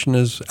situation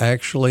is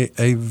actually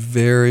a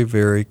very,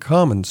 very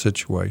common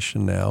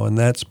situation now, and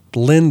that's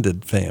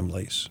blended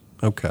families.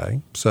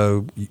 Okay,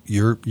 so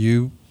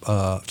you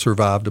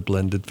survived a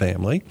blended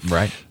family,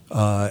 right?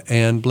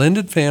 And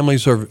blended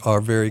families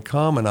are very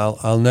common.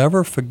 I'll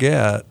never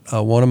forget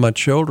one of my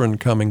children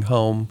coming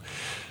home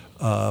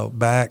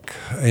back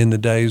in the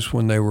days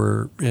when they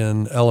were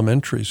in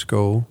elementary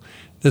school.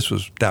 This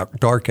was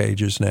dark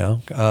ages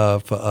now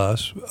for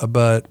us,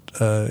 but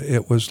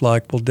it was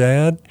like, well,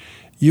 Dad,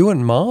 you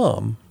and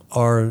Mom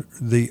are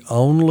the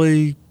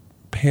only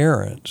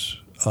parents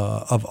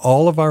of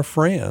all of our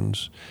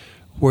friends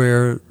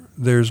where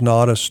there's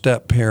not a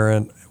step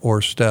parent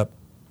or step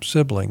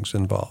siblings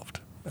involved.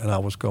 And I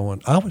was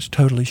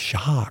totally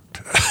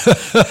shocked.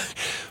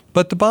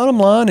 But the bottom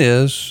line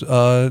is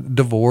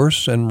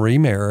divorce and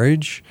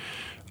remarriage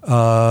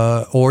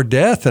or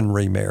death and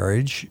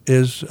remarriage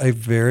is a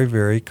very,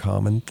 very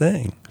common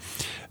thing.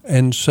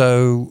 And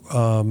so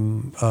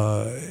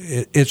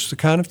it's the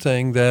kind of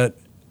thing that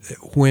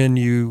when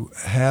you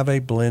have a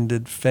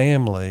blended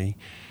family,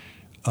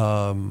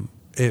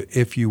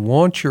 if you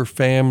want your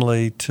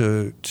family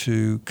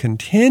to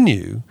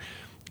continue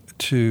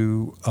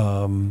to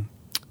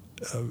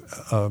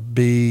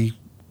be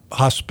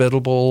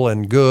hospitable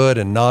and good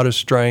and not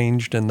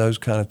estranged and those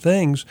kind of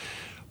things,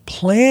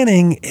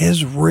 planning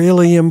is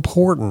really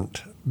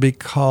important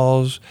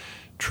because,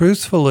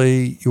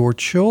 truthfully, your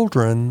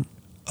children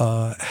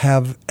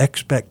have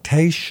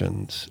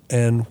expectations.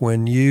 And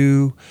when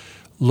you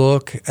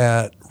look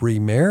at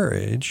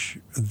remarriage,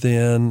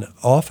 then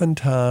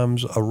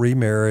oftentimes a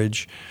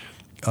remarriage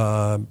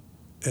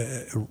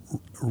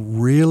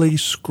really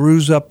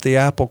screws up the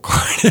apple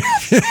cart,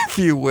 if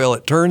you will.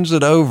 It turns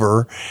it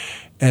over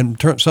and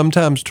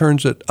sometimes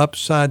turns it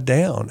upside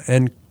down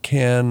and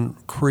can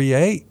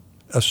create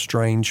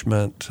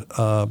estrangement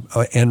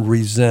and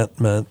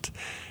resentment.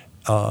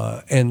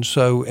 And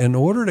so in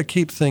order to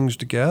keep things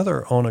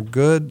together on a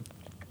good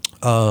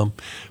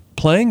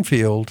playing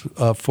field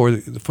for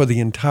the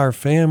entire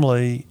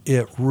family,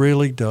 it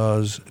really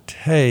does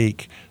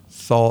take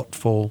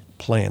thoughtful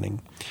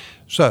planning.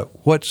 So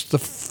what's the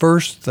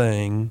first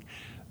thing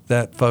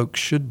that folks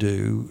should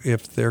do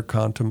if they're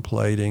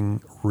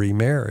contemplating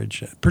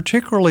remarriage,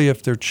 particularly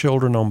if there are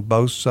children on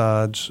both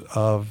sides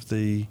of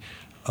the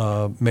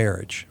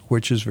marriage,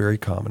 which is very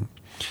common?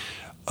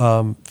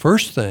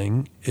 First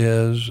thing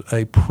is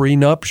a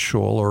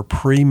prenuptial or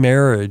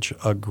pre-marriage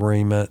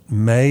agreement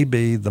may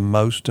be the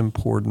most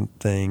important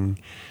thing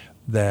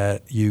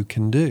that you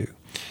can do.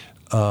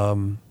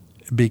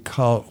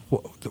 Because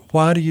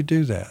why do you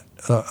do that?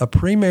 A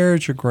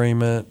pre-marriage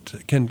agreement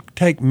can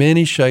take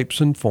many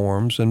shapes and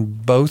forms,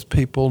 and both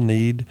people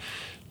need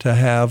to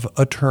have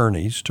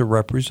attorneys to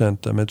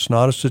represent them. It's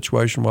not a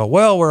situation where,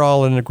 well, we're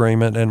all in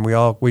agreement and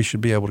we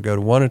should be able to go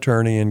to one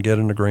attorney and get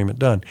an agreement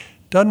done.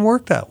 It doesn't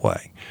work that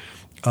way.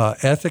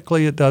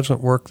 Ethically, it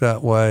doesn't work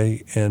that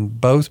way, and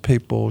both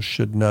people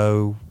should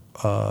know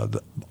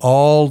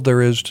all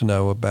there is to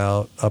know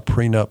about a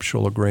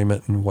prenuptial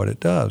agreement and what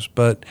it does.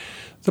 But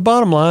the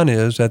bottom line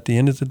is, at the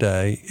end of the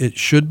day, it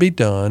should be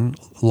done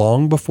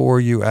long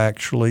before you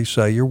actually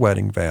say your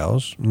wedding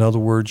vows. In other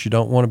words, you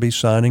don't want to be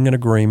signing an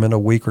agreement a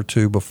week or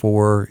two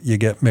before you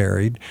get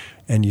married,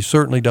 and you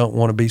certainly don't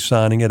want to be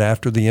signing it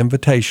after the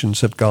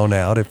invitations have gone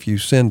out if you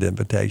send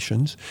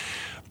invitations.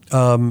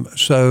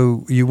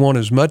 So you want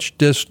as much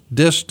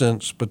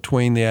distance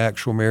between the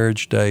actual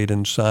marriage date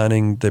and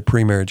signing the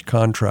pre-marriage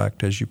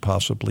contract as you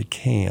possibly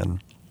can.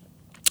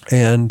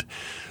 And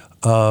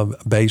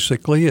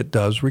basically, it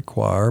does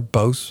require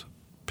both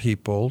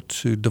people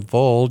to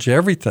divulge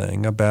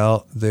everything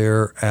about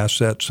their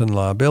assets and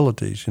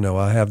liabilities. You know,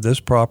 I have this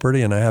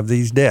property and I have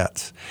these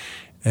debts,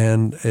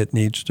 and it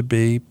needs to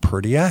be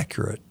pretty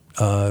accurate.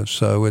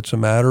 So it's a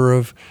matter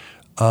of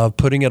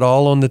putting it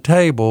all on the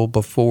table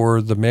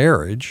before the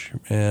marriage,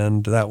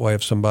 and that way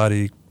if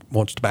somebody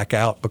wants to back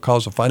out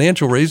because of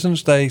financial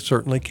reasons, they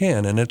certainly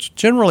can. And it's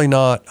generally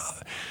not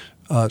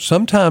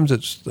sometimes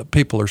it's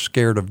people are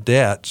scared of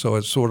debt, so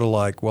it's sort of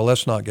like, well,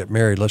 let's not get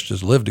married, let's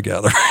just live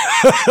together.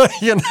 But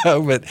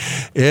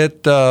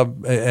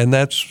and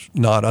that's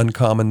not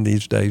uncommon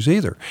these days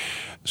either.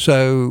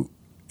 So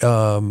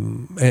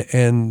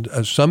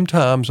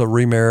sometimes a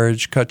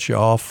remarriage cuts you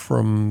off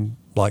from,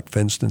 like, for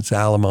instance,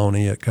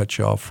 alimony. It cuts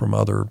you off from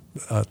other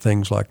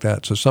things like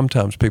that. So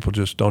sometimes people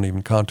just don't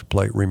even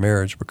contemplate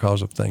remarriage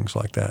because of things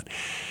like that.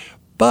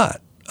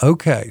 But,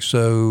 okay,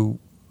 so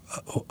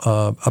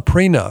a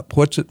prenup,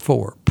 what's it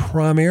for?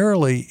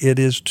 Primarily, it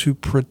is to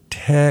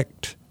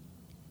protect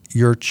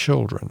your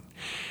children.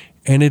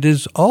 And it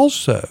is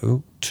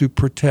also to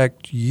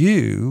protect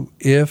you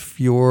if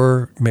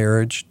your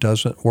marriage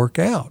doesn't work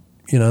out.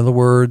 In other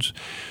words,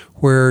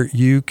 where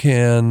you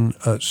can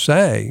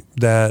say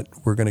that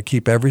we're going to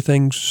keep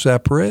everything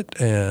separate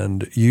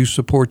and you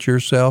support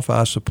yourself,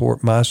 I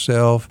support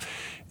myself.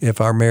 If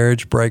our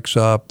marriage breaks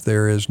up,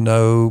 there is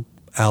no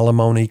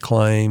alimony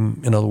claim.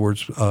 In other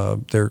words,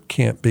 there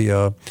can't be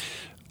a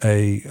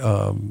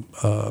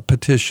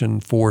petition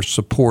for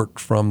support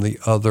from the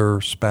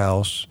other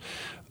spouse.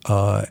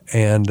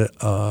 And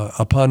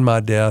upon my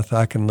death,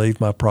 I can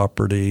leave my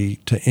property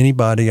to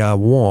anybody I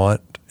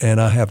want, and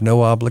I have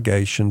no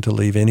obligation to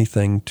leave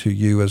anything to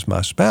you as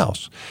my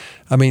spouse.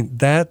 I mean,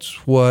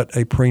 that's what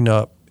a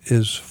prenup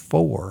is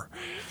for.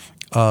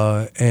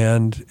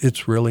 And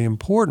it's really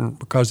important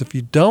because if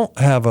you don't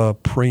have a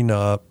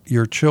prenup,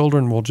 your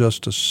children will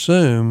just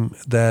assume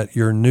that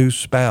your new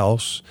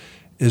spouse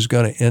is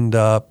going to end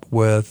up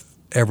with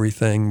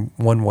everything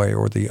one way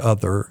or the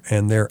other,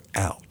 and they're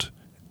out.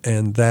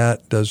 And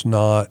that does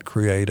not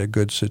create a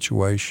good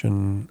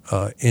situation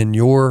in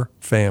your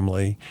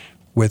family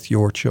with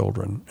your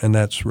children. And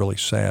that's really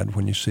sad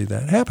when you see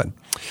that happen.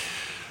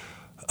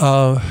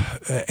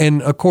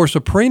 And, of course, a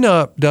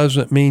prenup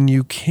doesn't mean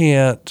you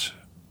can't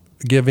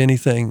give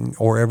anything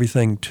or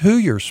everything to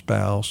your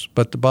spouse,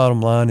 but the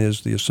bottom line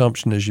is the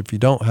assumption is if you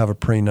don't have a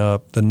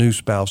prenup, the new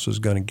spouse is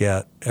going to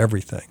get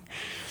everything.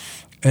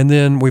 And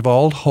then we've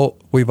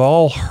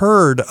all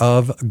heard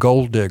of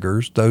gold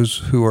diggers, those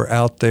who are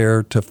out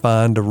there to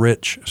find a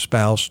rich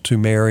spouse to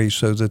marry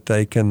so that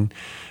they can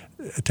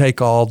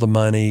take all the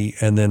money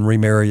and then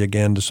remarry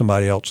again to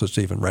somebody else that's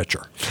even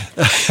richer.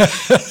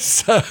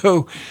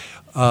 So,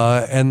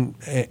 and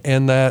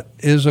that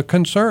is a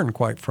concern,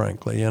 quite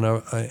frankly, and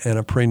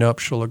a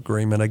prenuptial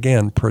agreement,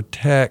 again,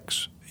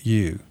 protects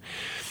you.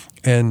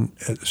 And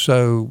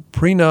so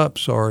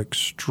prenups are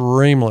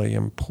extremely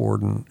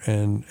important,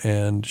 and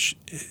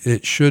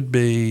it should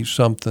be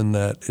something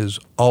that is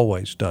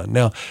always done.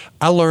 Now,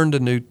 I learned a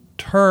new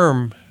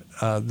term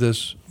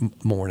this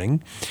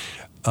morning,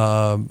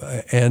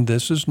 and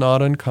this is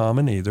not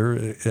uncommon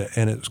either,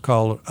 and it's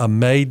called a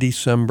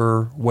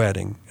May-December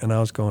wedding. And I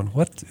was going,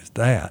 what is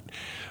that?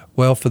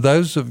 Well, for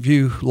those of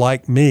you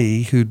like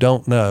me who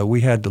don't know,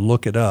 we had to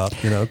look it up,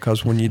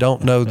 because when you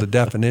don't know the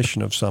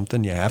definition of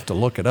something, you have to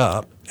look it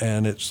up.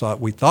 And it's like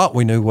we thought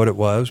we knew what it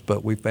was,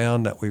 but we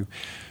found that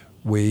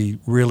we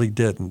really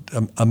didn't.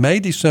 A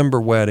May-December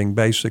wedding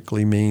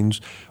basically means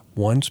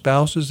one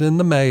spouse is in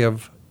the May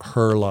of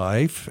her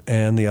life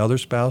and the other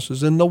spouse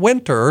is in the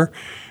winter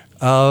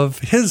of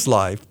his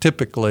life,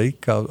 typically.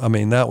 I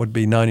mean, that would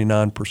be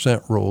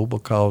 99% rule,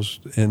 because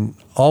in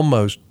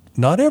almost,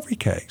 not every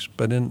case,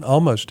 but in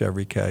almost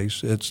every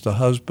case, it's the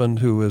husband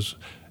who is,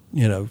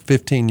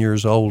 15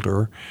 years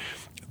older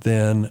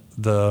than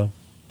the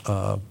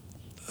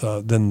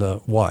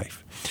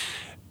wife.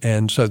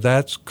 And so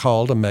that's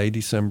called a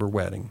May-December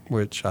wedding,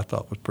 which I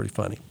thought was pretty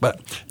funny. But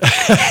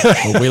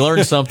well, we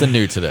learned something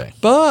new today.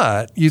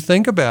 But you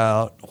think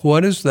about,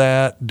 what does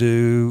that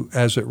do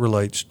as it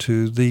relates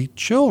to the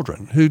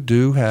children, who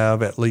do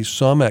have at least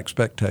some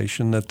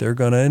expectation that they're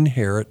going to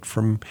inherit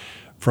from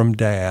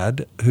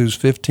dad, who's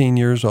 15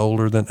 years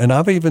older than, and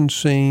I've even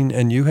seen,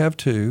 and you have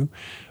too,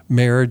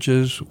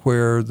 marriages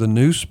where the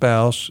new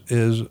spouse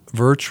is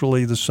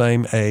virtually the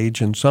same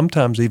age and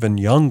sometimes even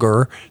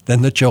younger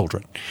than the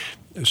children.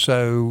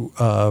 So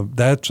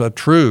that's a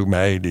true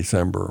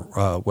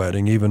May-December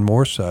wedding, even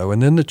more so.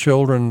 And then the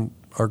children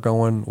are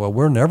going, well,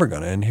 we're never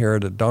going to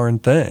inherit a darn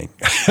thing,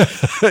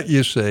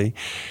 you see.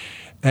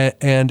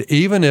 And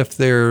even if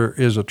there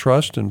is a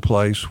trust in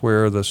place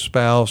where the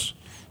spouse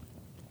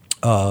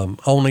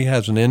only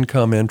has an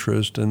income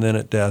interest, and then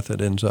at death it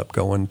ends up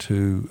going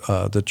to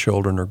the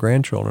children or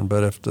grandchildren.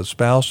 But if the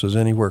spouse is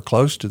anywhere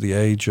close to the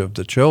age of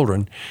the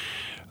children,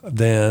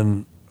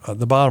 then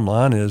the bottom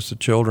line is the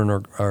children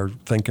are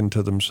thinking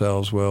to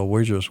themselves, well,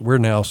 we're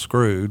now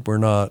screwed. We're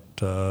not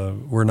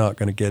going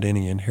to get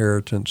any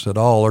inheritance at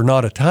all, or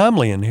not a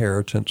timely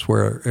inheritance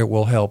where it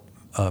will help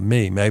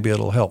me. Maybe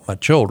it'll help my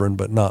children,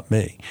 but not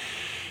me.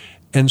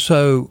 And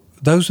so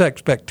those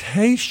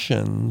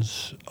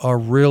expectations are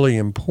really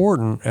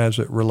important as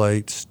it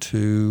relates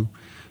to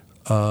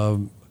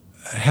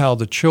how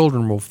the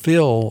children will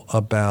feel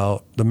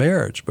about the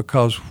marriage,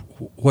 because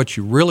what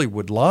you really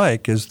would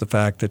like is the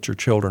fact that your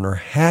children are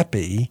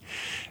happy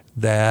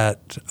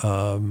that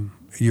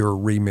you're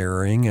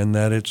remarrying, and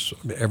that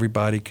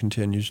everybody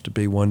continues to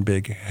be one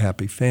big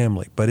happy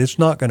family. But it's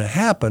not going to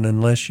happen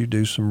unless you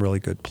do some really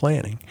good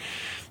planning.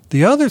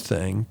 The other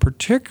thing,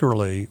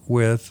 particularly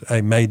with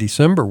a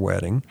May-December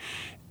wedding,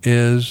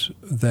 is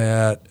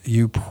that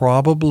you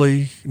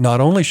probably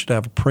not only should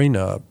have a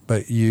prenup,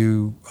 but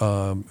you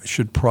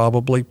should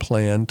probably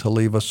plan to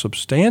leave a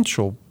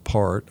substantial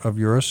part of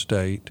your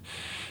estate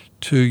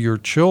to your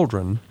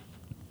children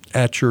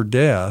at your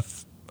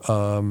death,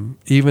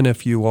 even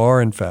if you are,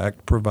 in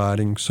fact,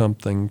 providing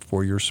something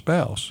for your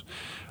spouse,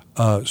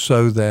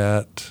 so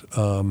that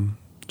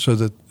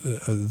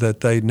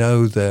they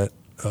know that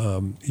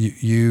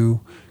you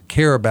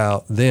care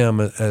about them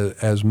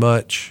as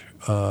much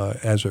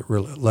as it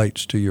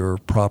relates to your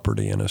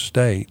property and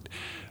estate.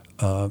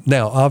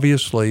 Now,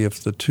 obviously,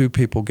 if the two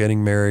people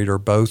getting married are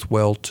both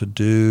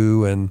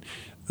well-to-do and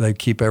they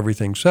keep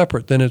everything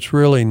separate, then it's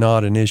really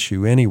not an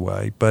issue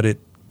anyway. But it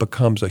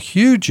becomes a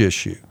huge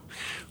issue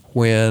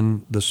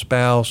when the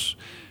spouse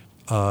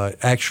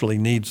actually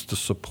needs the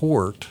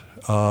support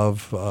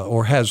of,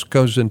 or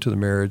goes into the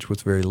marriage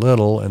with very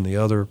little, and the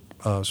other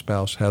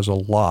spouse has a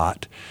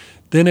lot.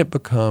 Then it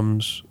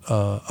becomes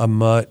a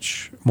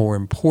much more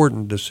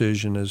important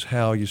decision as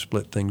how you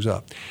split things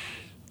up.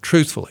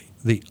 Truthfully,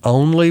 the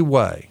only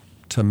way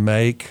to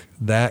make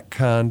that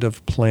kind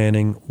of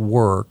planning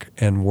work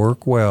and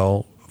work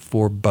well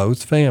for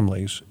both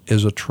families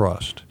is a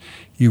trust.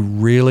 You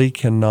really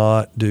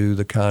cannot do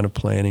the kind of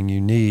planning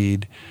you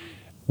need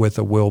with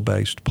a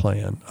will-based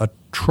plan. A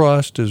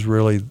trust is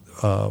really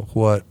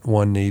what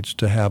one needs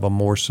to have a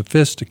more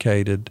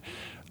sophisticated,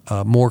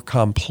 more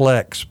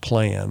complex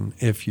plan,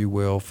 if you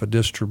will, for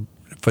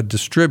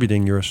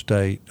distributing your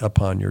estate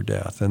upon your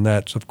death. And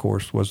that's, of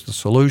course, was the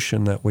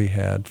solution that we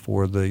had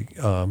for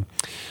the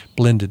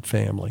blended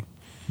family.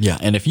 Yeah,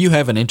 and if you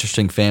have an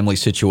interesting family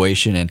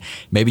situation and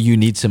maybe you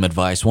need some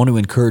advice, I want to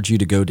encourage you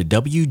to go to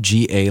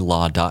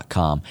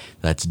WGALaw.com.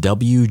 That's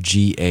WGALaw.com.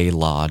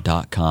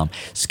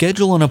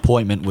 Schedule an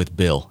appointment with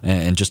Bill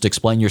and just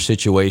explain your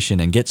situation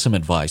and get some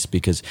advice,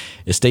 because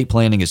estate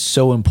planning is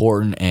so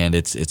important, and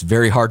it's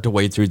very hard to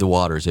wade through the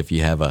waters if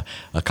you have a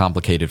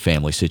complicated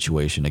family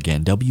situation.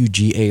 Again,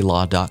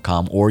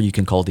 WGALaw.com, or you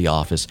can call the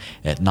office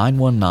at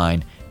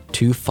 919-256-7000.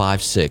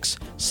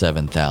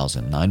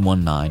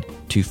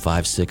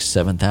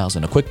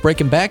 919-256-7000. A quick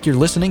break and back. You're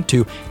listening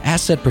to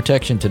Asset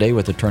Protection Today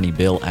with attorney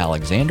Bill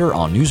Alexander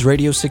on News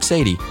Radio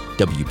 680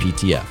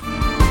 WPTF.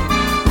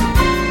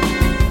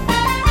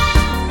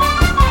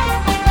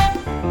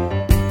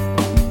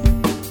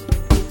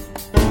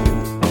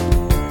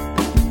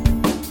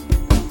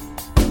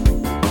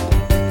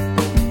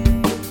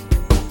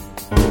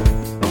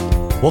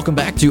 Welcome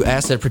back to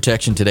Asset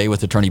Protection Today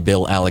with attorney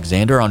Bill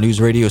Alexander on News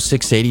Radio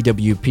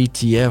 680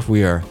 WPTF.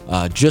 We are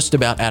just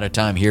about out of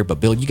time here, but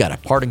Bill, you got a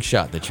parting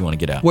shot that you want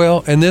to get out.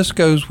 Well, and this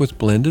goes with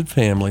blended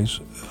families.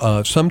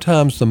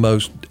 Sometimes the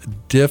most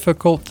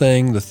difficult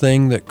thing, the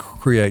thing that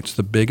creates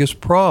the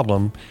biggest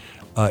problem,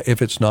 if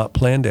it's not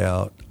planned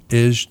out,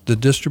 is the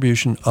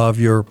distribution of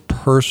your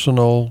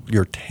personal,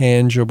 your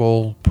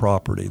tangible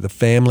property, the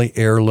family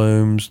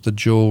heirlooms, the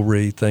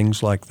jewelry,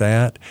 things like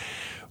that,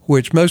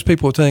 which most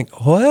people think,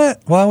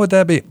 what? Why would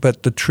that be?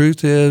 But the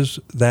truth is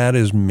that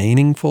is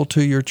meaningful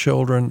to your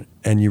children,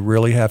 and you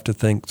really have to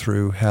think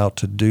through how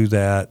to do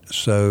that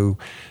so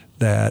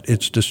that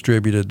it's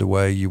distributed the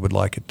way you would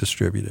like it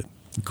distributed.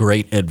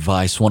 Great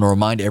advice. Want to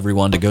remind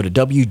everyone to go to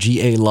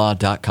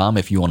WGALaw.com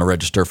if you want to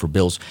register for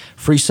Bill's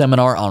free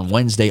seminar on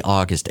Wednesday,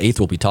 August 8th.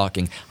 We'll be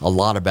talking a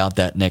lot about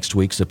that next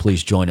week, so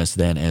please join us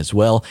then as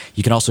well.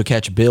 You can also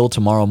catch Bill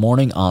tomorrow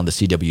morning on the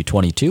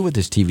CW22 with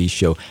his TV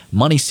show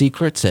Money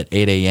Secrets at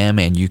 8 a.m.,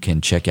 and you can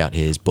check out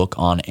his book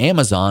on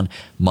Amazon,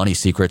 Money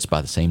Secrets,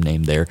 by the same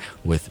name there,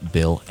 with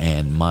Bill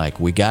and Mike.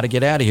 We got to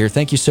get out of here.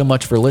 Thank you so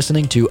much for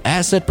listening to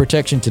Asset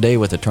Protection Today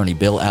with attorney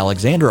Bill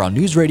Alexander on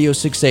News Radio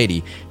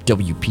 680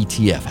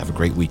 WPTF. Have a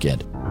great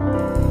weekend.